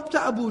standing up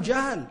to Abu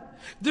Jahl.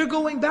 They're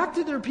going back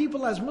to their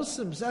people as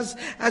Muslims, as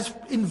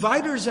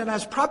inviters and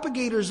as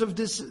propagators of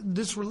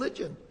this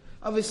religion,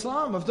 of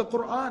Islam, of the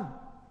Quran.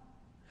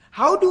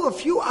 How do a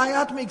few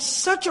ayat make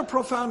such a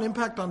profound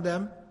impact on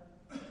them?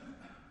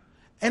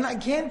 And I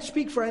can't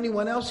speak for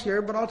anyone else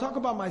here, but I'll talk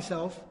about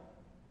myself.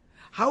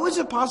 How is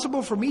it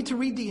possible for me to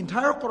read the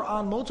entire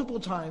Quran multiple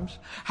times?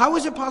 How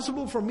is it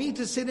possible for me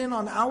to sit in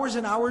on hours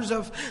and hours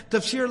of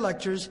tafsir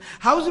lectures?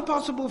 How is it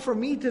possible for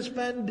me to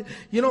spend,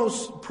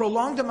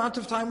 prolonged amount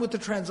of time with the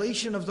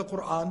translation of the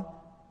Quran?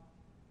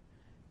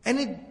 And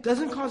it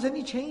doesn't cause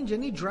any change,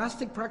 any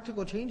drastic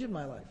practical change in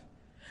my life.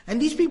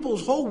 And these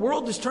people's whole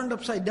world is turned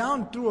upside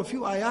down through a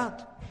few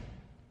ayat.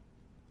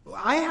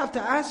 I have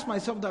to ask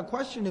myself that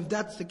question if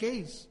that's the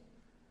case.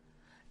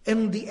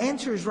 And the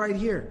answer is right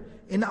here.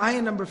 In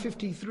ayah number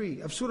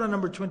 53 of surah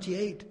number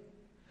 28,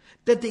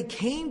 that they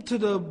came to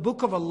the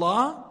Book of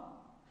Allah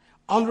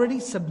already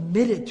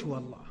submitted to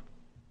Allah.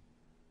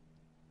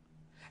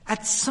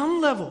 At some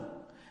level,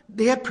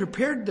 they had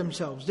prepared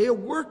themselves, they had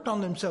worked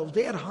on themselves,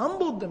 they had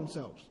humbled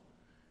themselves.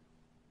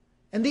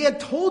 And they had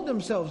told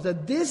themselves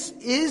that this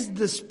is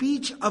the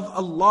speech of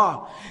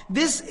Allah.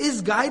 This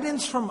is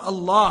guidance from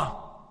Allah.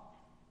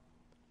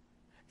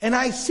 And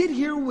I sit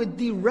here with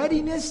the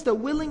readiness, the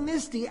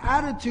willingness, the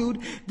attitude,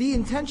 the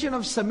intention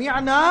of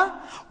sami'na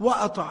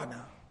wa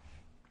ata'na.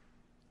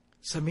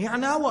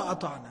 Sami'na wa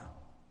ata'na.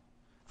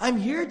 I'm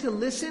here to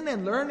listen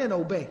and learn and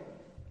obey.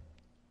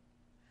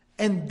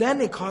 And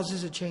then it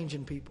causes a change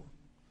in people.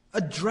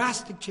 A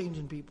drastic change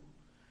in people.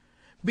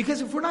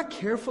 Because if we're not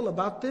careful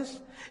about this,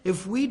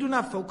 if we do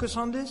not focus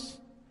on this,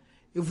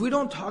 if we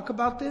don't talk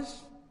about this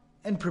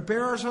and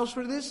prepare ourselves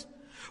for this,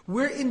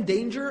 we're in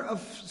danger of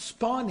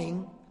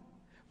spawning.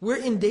 We're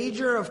in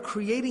danger of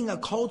creating a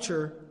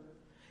culture,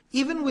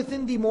 even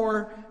within the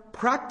more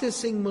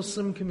practicing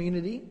Muslim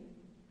community,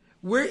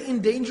 we're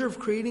in danger of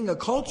creating a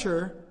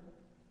culture,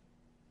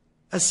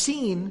 a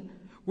scene,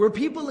 where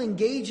people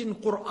engage in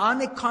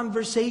Quranic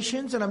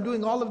conversations, and I'm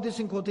doing all of this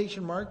in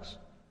quotation marks.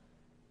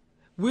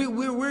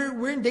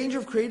 We're in danger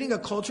of creating a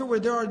culture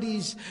where there are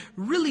these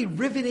really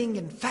riveting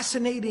and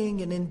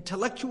fascinating and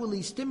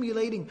intellectually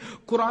stimulating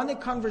Quranic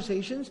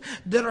conversations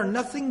that are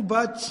nothing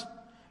but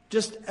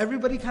just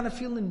everybody kind of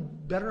feeling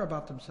better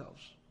about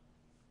themselves.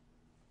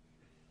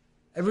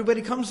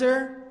 Everybody comes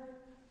there,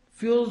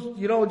 feels,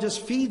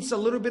 just feeds a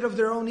little bit of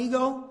their own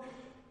ego.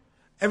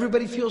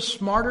 Everybody feels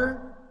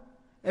smarter.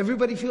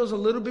 Everybody feels a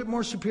little bit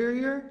more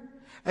superior.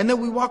 And then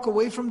we walk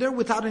away from there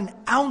without an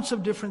ounce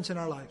of difference in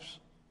our lives.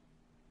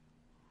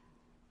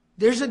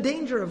 There's a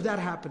danger of that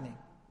happening.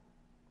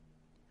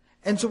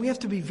 And so we have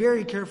to be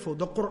very careful.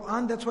 The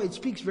Quran, that's why it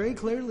speaks very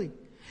clearly.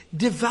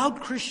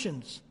 Devout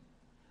Christians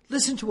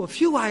listen to a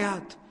few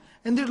ayat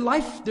and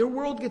their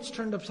world gets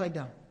turned upside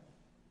down.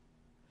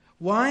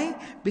 Why?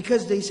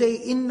 Because they say,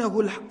 إِنَّهُ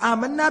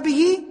آمَنَّا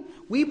بِهِ,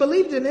 we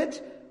believed in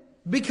it,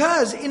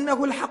 because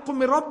إِنَّهُ الْحَقُّ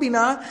مِنْ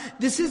رَبِّنَا,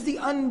 this is the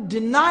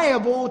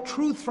undeniable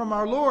truth from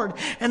our Lord.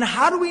 And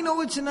how do we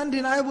know it's an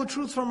undeniable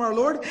truth from our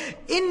Lord?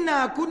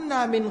 إِنَّا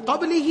كُنَّا مِنْ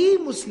قَبْلِهِ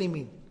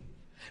مُسْلِمِينَ.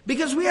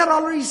 Because we had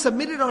already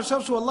submitted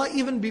ourselves to Allah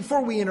even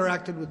before we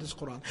interacted with this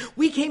Quran.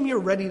 We came here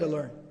ready to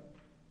learn.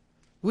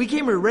 We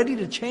came here ready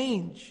to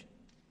change.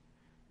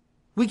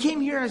 We came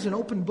here as an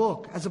open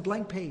book, as a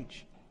blank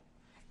page.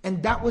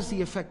 And that was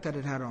the effect that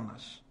it had on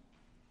us.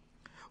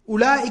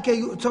 أُولَٰئِكَ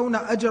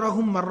يُؤْتَوْنَ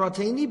أَجْرَهُمْ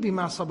مَرَّتَيْنِ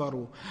بِمَا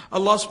صَبَرُوا.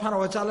 Allah subhanahu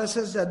wa ta'ala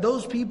says that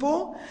those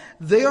people,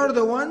 they are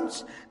the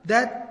ones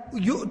that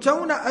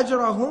يُؤْتَوْنَ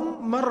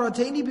أَجْرَهُمْ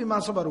مَرَّتَيْنِ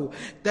بِمَا صَبَرُوا,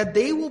 that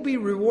they will be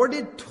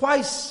rewarded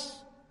twice.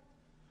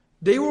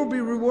 They will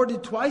be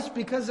rewarded twice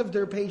because of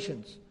their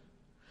patience.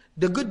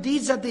 The good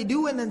deeds that they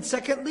do, and then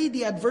secondly,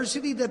 the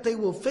adversity that they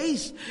will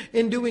face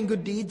in doing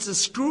good deeds, the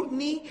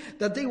scrutiny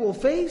that they will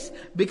face,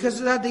 because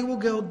of that they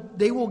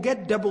will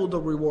get double the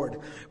reward.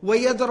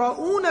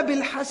 وَيَدْرَؤُونَ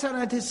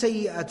بِالْحَسَنَةِ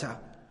السَّيِّئَةَ.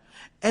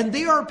 And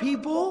they are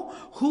people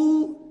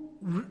who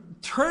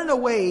turn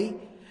away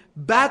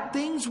bad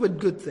things with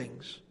good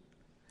things.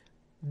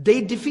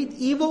 They defeat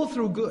evil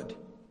through good.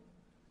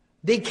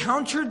 They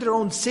counter their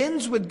own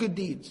sins with good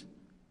deeds.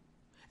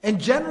 And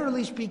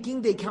generally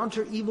speaking, they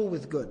counter evil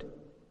with good.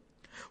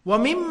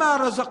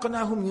 وَمِمَّا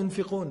رَزَقْنَاهُمْ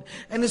يُنْفِقُونَ.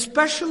 And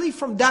especially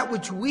from that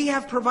which we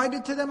have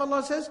provided to them,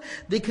 Allah says,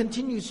 they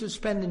continue to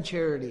spend in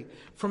charity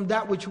from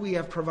that which we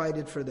have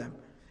provided for them.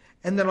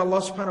 And then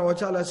Allah subhanahu wa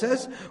ta'ala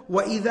says,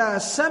 وَإِذَا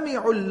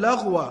سَمِعُوا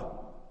اللَّغْوَ.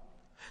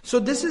 So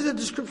this is a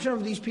description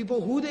of these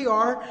people, who they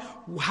are,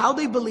 how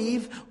they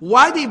believe,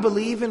 why they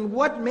believe, and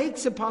what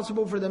makes it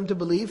possible for them to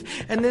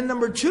believe. And then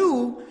number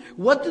two,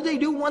 what do they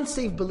do once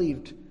they've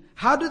believed?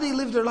 How do they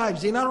live their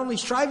lives? They not only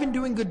strive in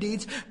doing good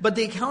deeds, but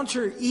they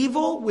counter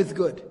evil with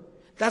good.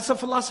 That's the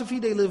philosophy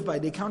they live by.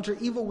 They counter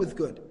evil with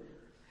good.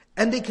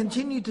 And they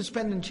continue to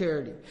spend in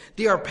charity.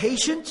 They are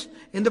patient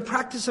in the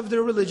practice of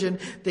their religion.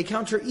 They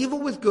counter evil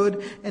with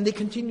good, and they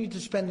continue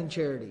to spend in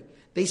charity.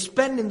 They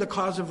spend in the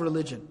cause of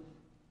religion.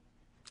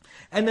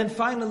 And then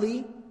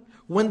finally,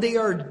 when they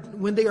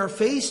are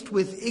faced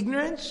with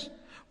ignorance,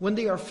 when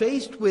they are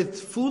faced with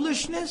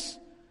foolishness,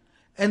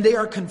 and they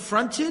are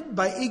confronted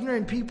by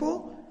ignorant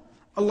people,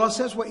 Allah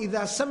says,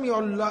 وَإِذَا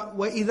سَمِعُوا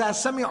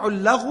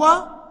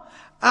اللَّغْوَ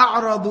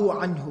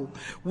أَعْرَضُوا عَنْهُ.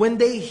 When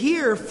they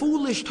hear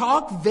foolish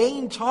talk,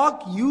 vain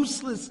talk,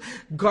 useless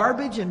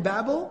garbage and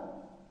babble,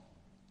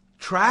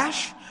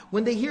 trash,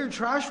 when they hear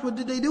trash, what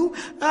do?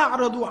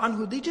 أَعْرَضُوا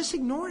عَنْهُ. They just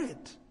ignore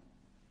it.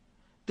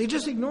 They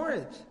just ignore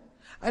it.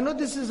 I know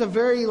this is a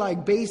very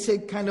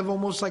basic, kind of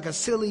almost like a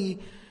silly,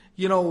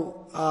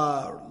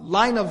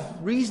 line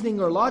of reasoning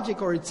or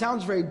logic, or it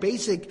sounds very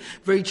basic,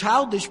 very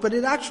childish, but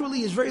it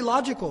actually is very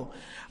logical.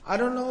 I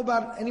don't know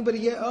about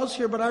anybody else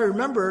here, but I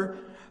remember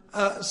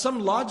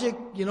some logic,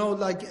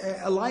 like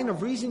a line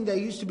of reasoning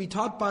that used to be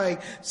taught by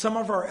some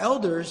of our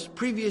elders,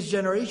 previous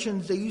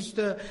generations. They used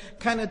to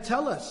kind of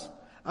tell us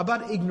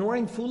about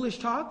ignoring foolish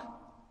talk.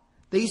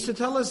 They used to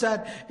tell us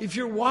that if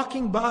you're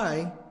walking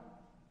down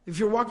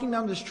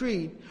the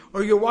street,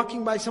 or you're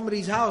walking by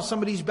somebody's house,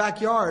 somebody's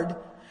backyard,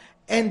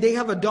 and they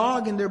have a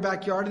dog in their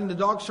backyard, and the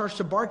dog starts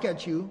to bark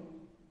at you,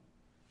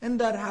 and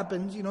that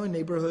happens, in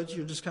neighborhoods.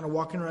 You're just kind of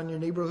walking around your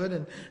neighborhood,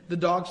 and the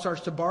dog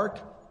starts to bark.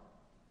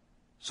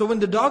 So when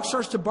the dog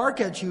starts to bark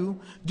at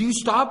you, do you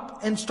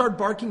stop and start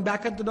barking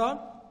back at the dog?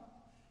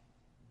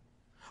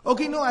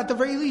 Okay, no, at the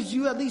very least,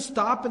 you at least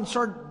stop and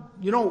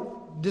start,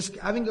 just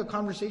having a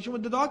conversation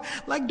with the dog.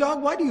 Like,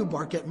 dog, why do you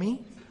bark at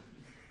me?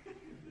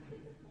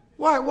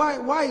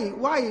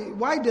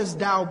 Why does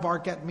thou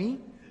bark at me?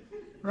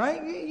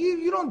 Right?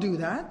 You don't do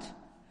that.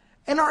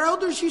 And our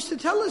elders used to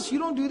tell us, you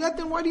don't do that,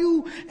 then why do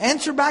you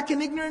answer back an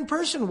ignorant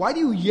person? Why do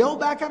you yell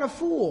back at a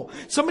fool?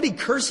 Somebody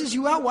curses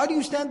you out, why do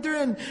you stand there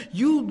and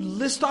you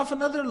list off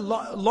another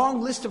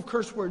long list of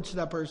curse words to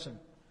that person?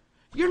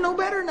 You're no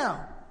better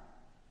now.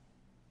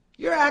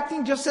 You're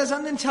acting just as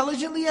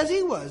unintelligently as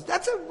he was.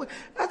 That's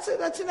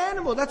an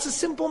animal. That's a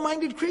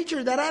simple-minded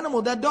creature, that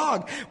animal, that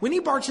dog. When he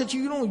barks at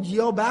you, you don't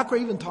yell back or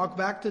even talk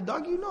back to the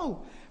dog. You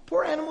know.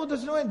 Poor animal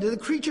doesn't know anything. The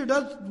creature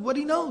does what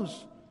he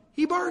knows.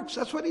 He barks.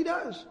 That's what he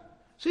does.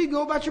 So you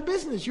go about your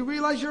business. You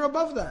realize you're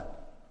above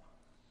that.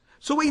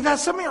 So وَإِذَا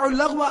سَمِعُوا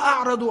اللَّغْوَ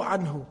أَعْرَضُوا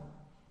عَنْهُ.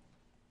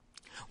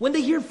 When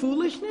they hear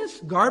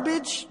foolishness,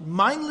 garbage,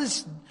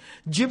 mindless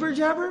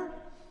jibber-jabber,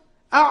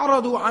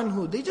 أَعْرَضُوا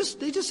عَنْهُ.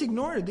 They just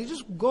ignore it. They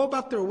just go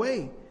about their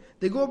way.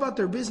 They go about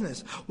their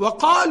business.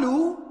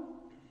 وَقَالُوا.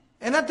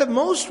 And at the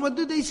most, what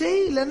do they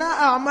say? لَنَا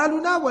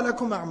أَعْمَالُنَا وَلَكُمْ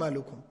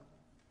أَعْمَالُكُمْ.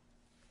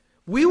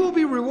 We will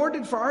be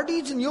rewarded for our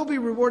deeds and you'll be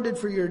rewarded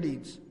for your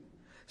deeds.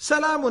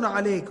 سَلَامٌ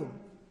عَلَيْكُمْ.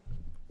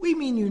 We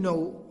mean you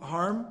no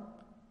harm.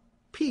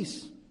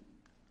 Peace.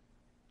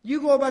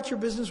 You go about your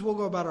business, we'll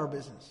go about our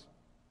business.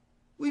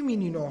 We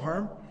mean you no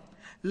harm.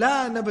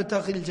 لَا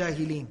نَبْتَغِي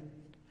الْجَاهِلِينَ.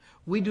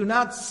 We do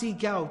not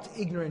seek out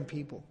ignorant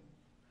people.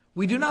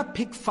 We do not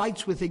pick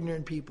fights with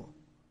ignorant people.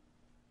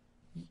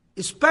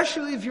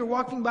 Especially if you're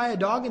walking by a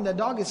dog and that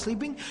dog is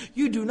sleeping,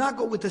 you do not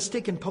go with a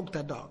stick and poke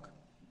that dog.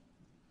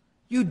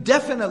 You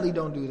definitely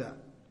don't do that.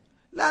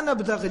 لا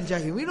نبتغي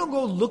الجاهلين. We don't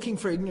go looking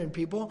for ignorant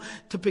people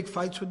to pick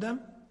fights with them.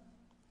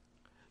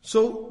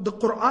 So the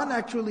Quran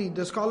actually,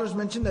 the scholars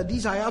mentioned that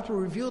these ayat were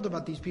revealed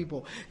about these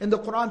people. And the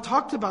Quran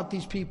talked about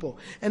these people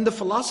and the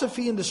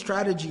philosophy and the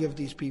strategy of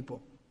these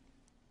people.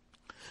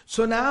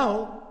 So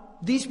now,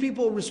 these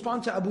people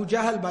respond to Abu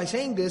Jahl by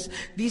saying this.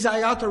 These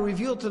ayat are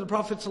revealed to the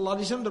Prophet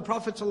ﷺ. The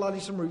Prophet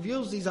ﷺ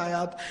reveals these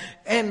ayat.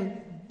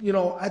 And,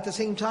 at the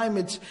same time,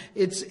 it's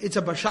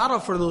a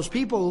bashara for those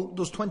people,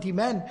 those 20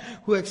 men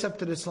who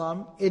accepted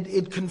Islam.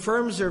 It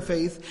confirms their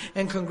faith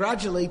and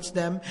congratulates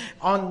them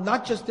on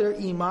not just their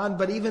iman,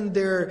 but even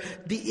the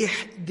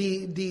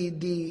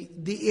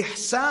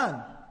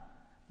ihsan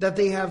that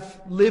they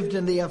have lived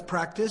and they have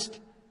practiced.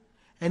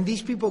 And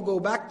these people go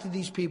back to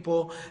these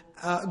people,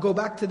 go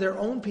back to their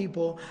own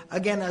people,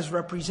 again as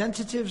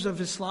representatives of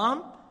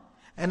Islam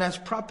and as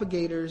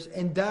propagators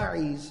and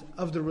da'is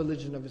of the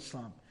religion of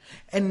Islam.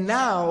 And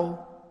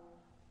now,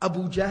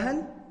 Abu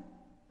Jahl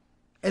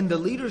and the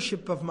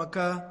leadership of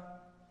Makkah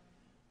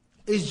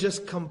is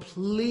just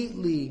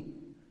completely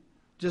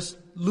just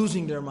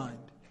losing their mind.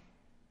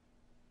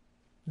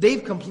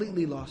 They've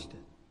completely lost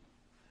it.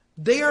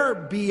 They are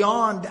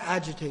beyond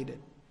agitated.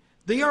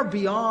 They are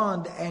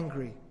beyond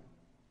angry.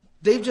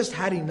 They've just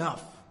had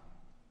enough.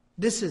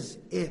 This is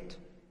it.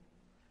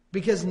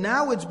 Because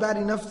now it's bad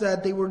enough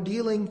that they were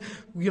dealing,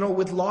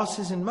 with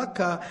losses in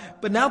Makkah,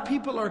 but now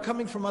people are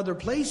coming from other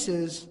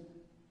places.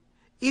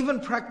 Even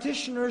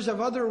practitioners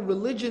of other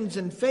religions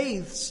and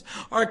faiths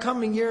are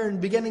coming here and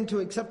beginning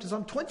to accept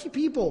Islam. 20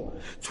 people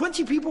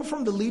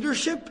from the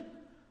leadership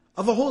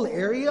of a whole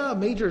area, a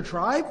major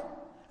tribe.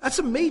 That's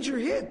a major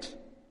hit.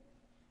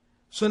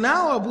 So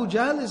now Abu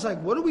Jahl is like,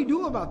 what do we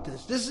do about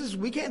this?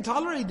 We can't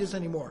tolerate this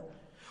anymore.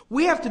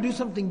 We have to do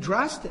something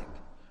drastic.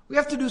 We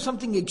have to do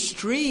something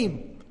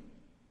extreme.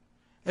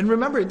 And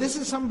remember, this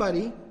is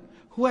somebody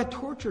who had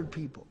tortured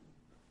people.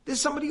 This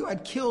is somebody who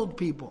had killed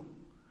people.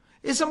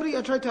 This is somebody who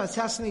had tried to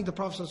assassinate the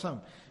Prophet ﷺ.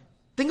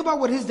 Think about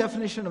what his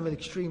definition of an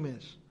extreme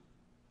is.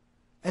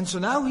 And so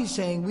now he's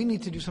saying we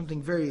need to do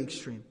something very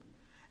extreme.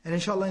 And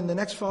inshallah in the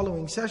next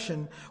following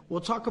session,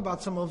 we'll talk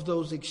about some of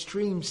those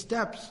extreme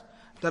steps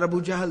that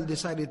Abu Jahl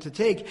decided to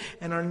take.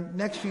 And our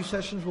next few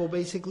sessions will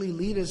basically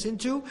lead us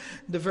into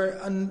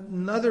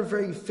another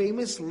very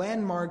famous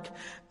landmark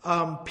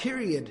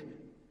period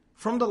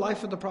from the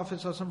life of the Prophet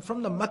ﷺ,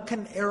 from the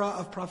Meccan era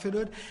of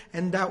prophethood,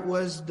 and that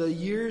was the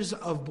years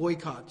of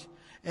boycott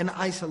and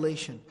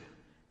isolation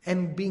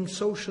and being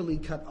socially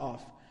cut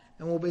off.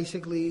 And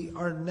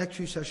our next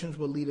few sessions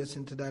will lead us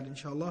into that,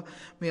 inshallah.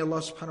 May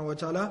Allah subhanahu wa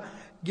ta'ala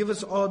give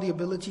us all the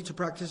ability to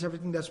practice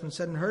everything that's been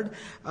said and heard.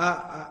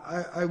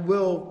 I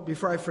will,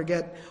 before I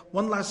forget,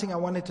 one last thing I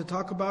wanted to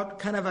talk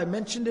about. I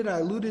mentioned it, I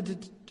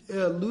alluded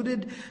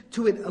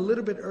to it a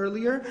little bit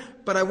earlier,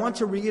 but I want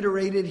to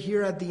reiterate it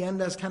here at the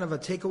end as kind of a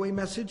takeaway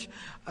message.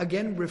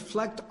 Again,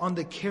 reflect on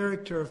the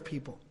character of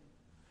people.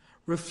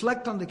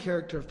 Reflect on the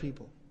character of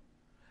people.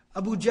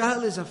 Abu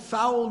Jahl is a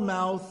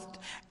foul-mouthed,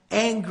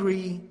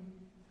 angry,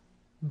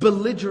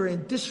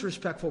 belligerent,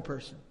 disrespectful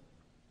person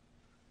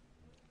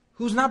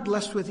who's not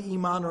blessed with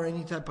iman or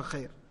any type of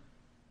khair.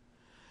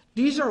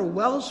 These are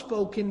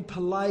well-spoken,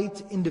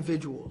 polite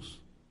individuals.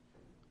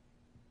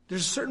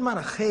 There's a certain amount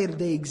of khair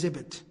they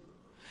exhibit.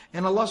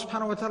 And Allah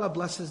subhanahu wa ta'ala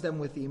blesses them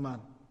with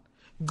iman.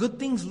 Good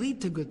things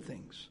lead to good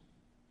things.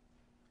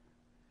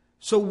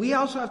 So we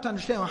also have to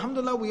understand,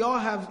 alhamdulillah, we all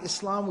have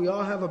Islam, we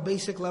all have a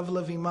basic level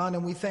of iman,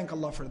 and we thank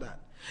Allah for that.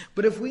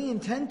 But if we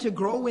intend to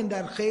grow in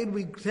that khair,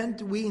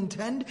 we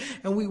intend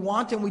and we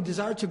want and we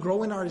desire to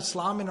grow in our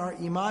Islam, in our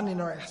iman,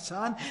 in our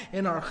ihsan,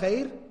 in our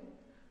khair,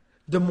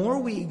 the more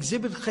we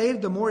exhibit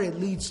khair, the more it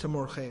leads to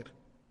more khair.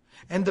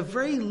 And the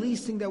very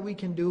least thing that we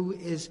can do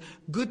is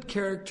good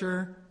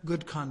character,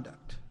 good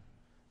conduct.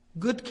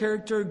 Good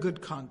character,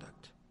 good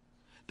conduct.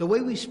 The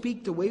way we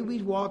speak, the way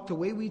we walk, the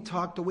way we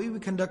talk, the way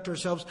we conduct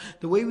ourselves,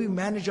 the way we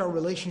manage our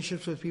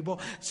relationships with people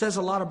says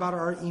a lot about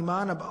our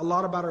iman, a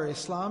lot about our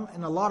Islam,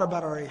 and a lot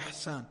about our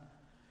ihsan.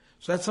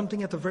 So that's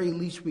something at the very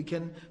least we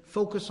can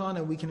focus on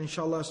and we can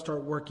inshallah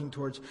start working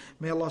towards.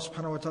 May Allah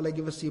subhanahu wa ta'ala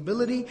give us the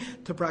ability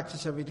to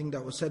practice everything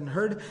that was said and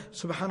heard.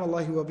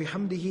 Subhanallah wa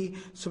bihamdihi,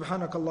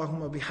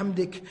 subhanakallahumma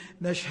bihamdik,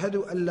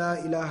 nashhadu an la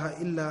ilaha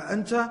illa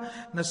anta,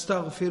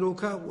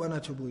 nastaghfiruka wa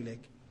natubu ilayk.